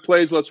 5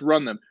 plays, let's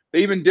run them. They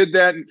even did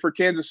that for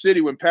Kansas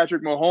City when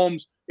Patrick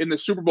Mahomes in the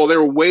Super Bowl, they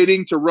were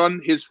waiting to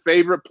run his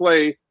favorite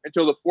play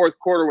until the 4th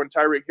quarter when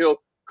Tyreek Hill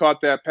caught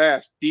that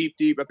pass deep.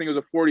 I think it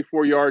was a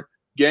 44-yard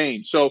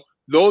gain. So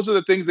those are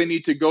the things they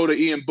need to go to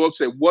Ian Book,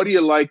 say, what do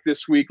you like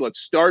this week?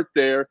 Let's start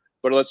there,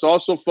 but let's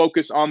also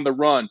focus on the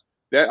run.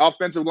 That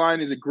offensive line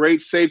is a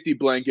great safety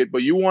blanket,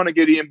 but you want to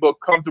get Ian Book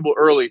comfortable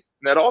early,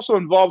 and that also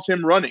involves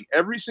him running.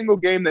 Every single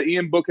game that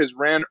Ian Book has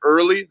ran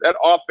early, that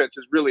offense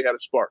has really had a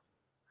spark.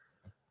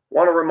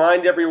 Want to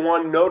remind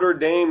everyone, Notre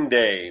Dame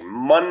Day,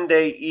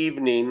 Monday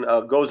evening,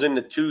 goes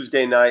into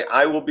Tuesday night.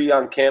 I will be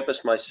on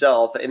campus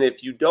myself, and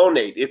if you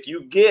donate, if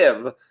you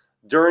give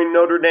during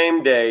Notre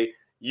Dame Day,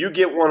 you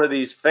get one of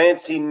these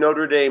fancy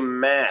Notre Dame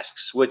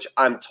masks, which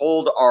I'm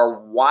told are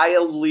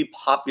wildly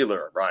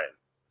popular, Ryan.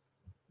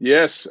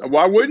 Yes.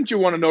 Why wouldn't you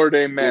want a Notre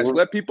Dame mask?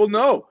 Let people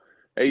know.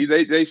 Hey,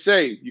 they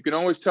say you can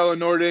always tell a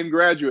Notre Dame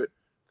graduate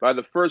by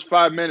the first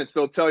 5 minutes,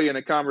 they'll tell you in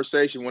a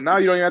conversation. Well, now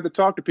you don't even have to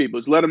talk to people.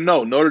 Just let them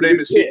know. Notre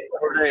Dame is here.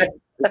 Notre Dame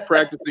is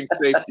practicing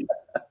safety.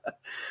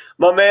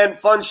 My man,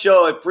 fun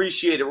show. I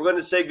appreciate it. We're going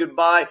to say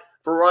goodbye.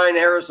 For Ryan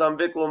Harris, I'm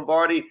Vic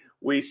Lombardi.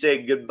 We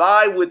say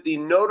goodbye with the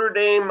Notre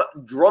Dame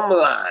drum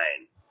line.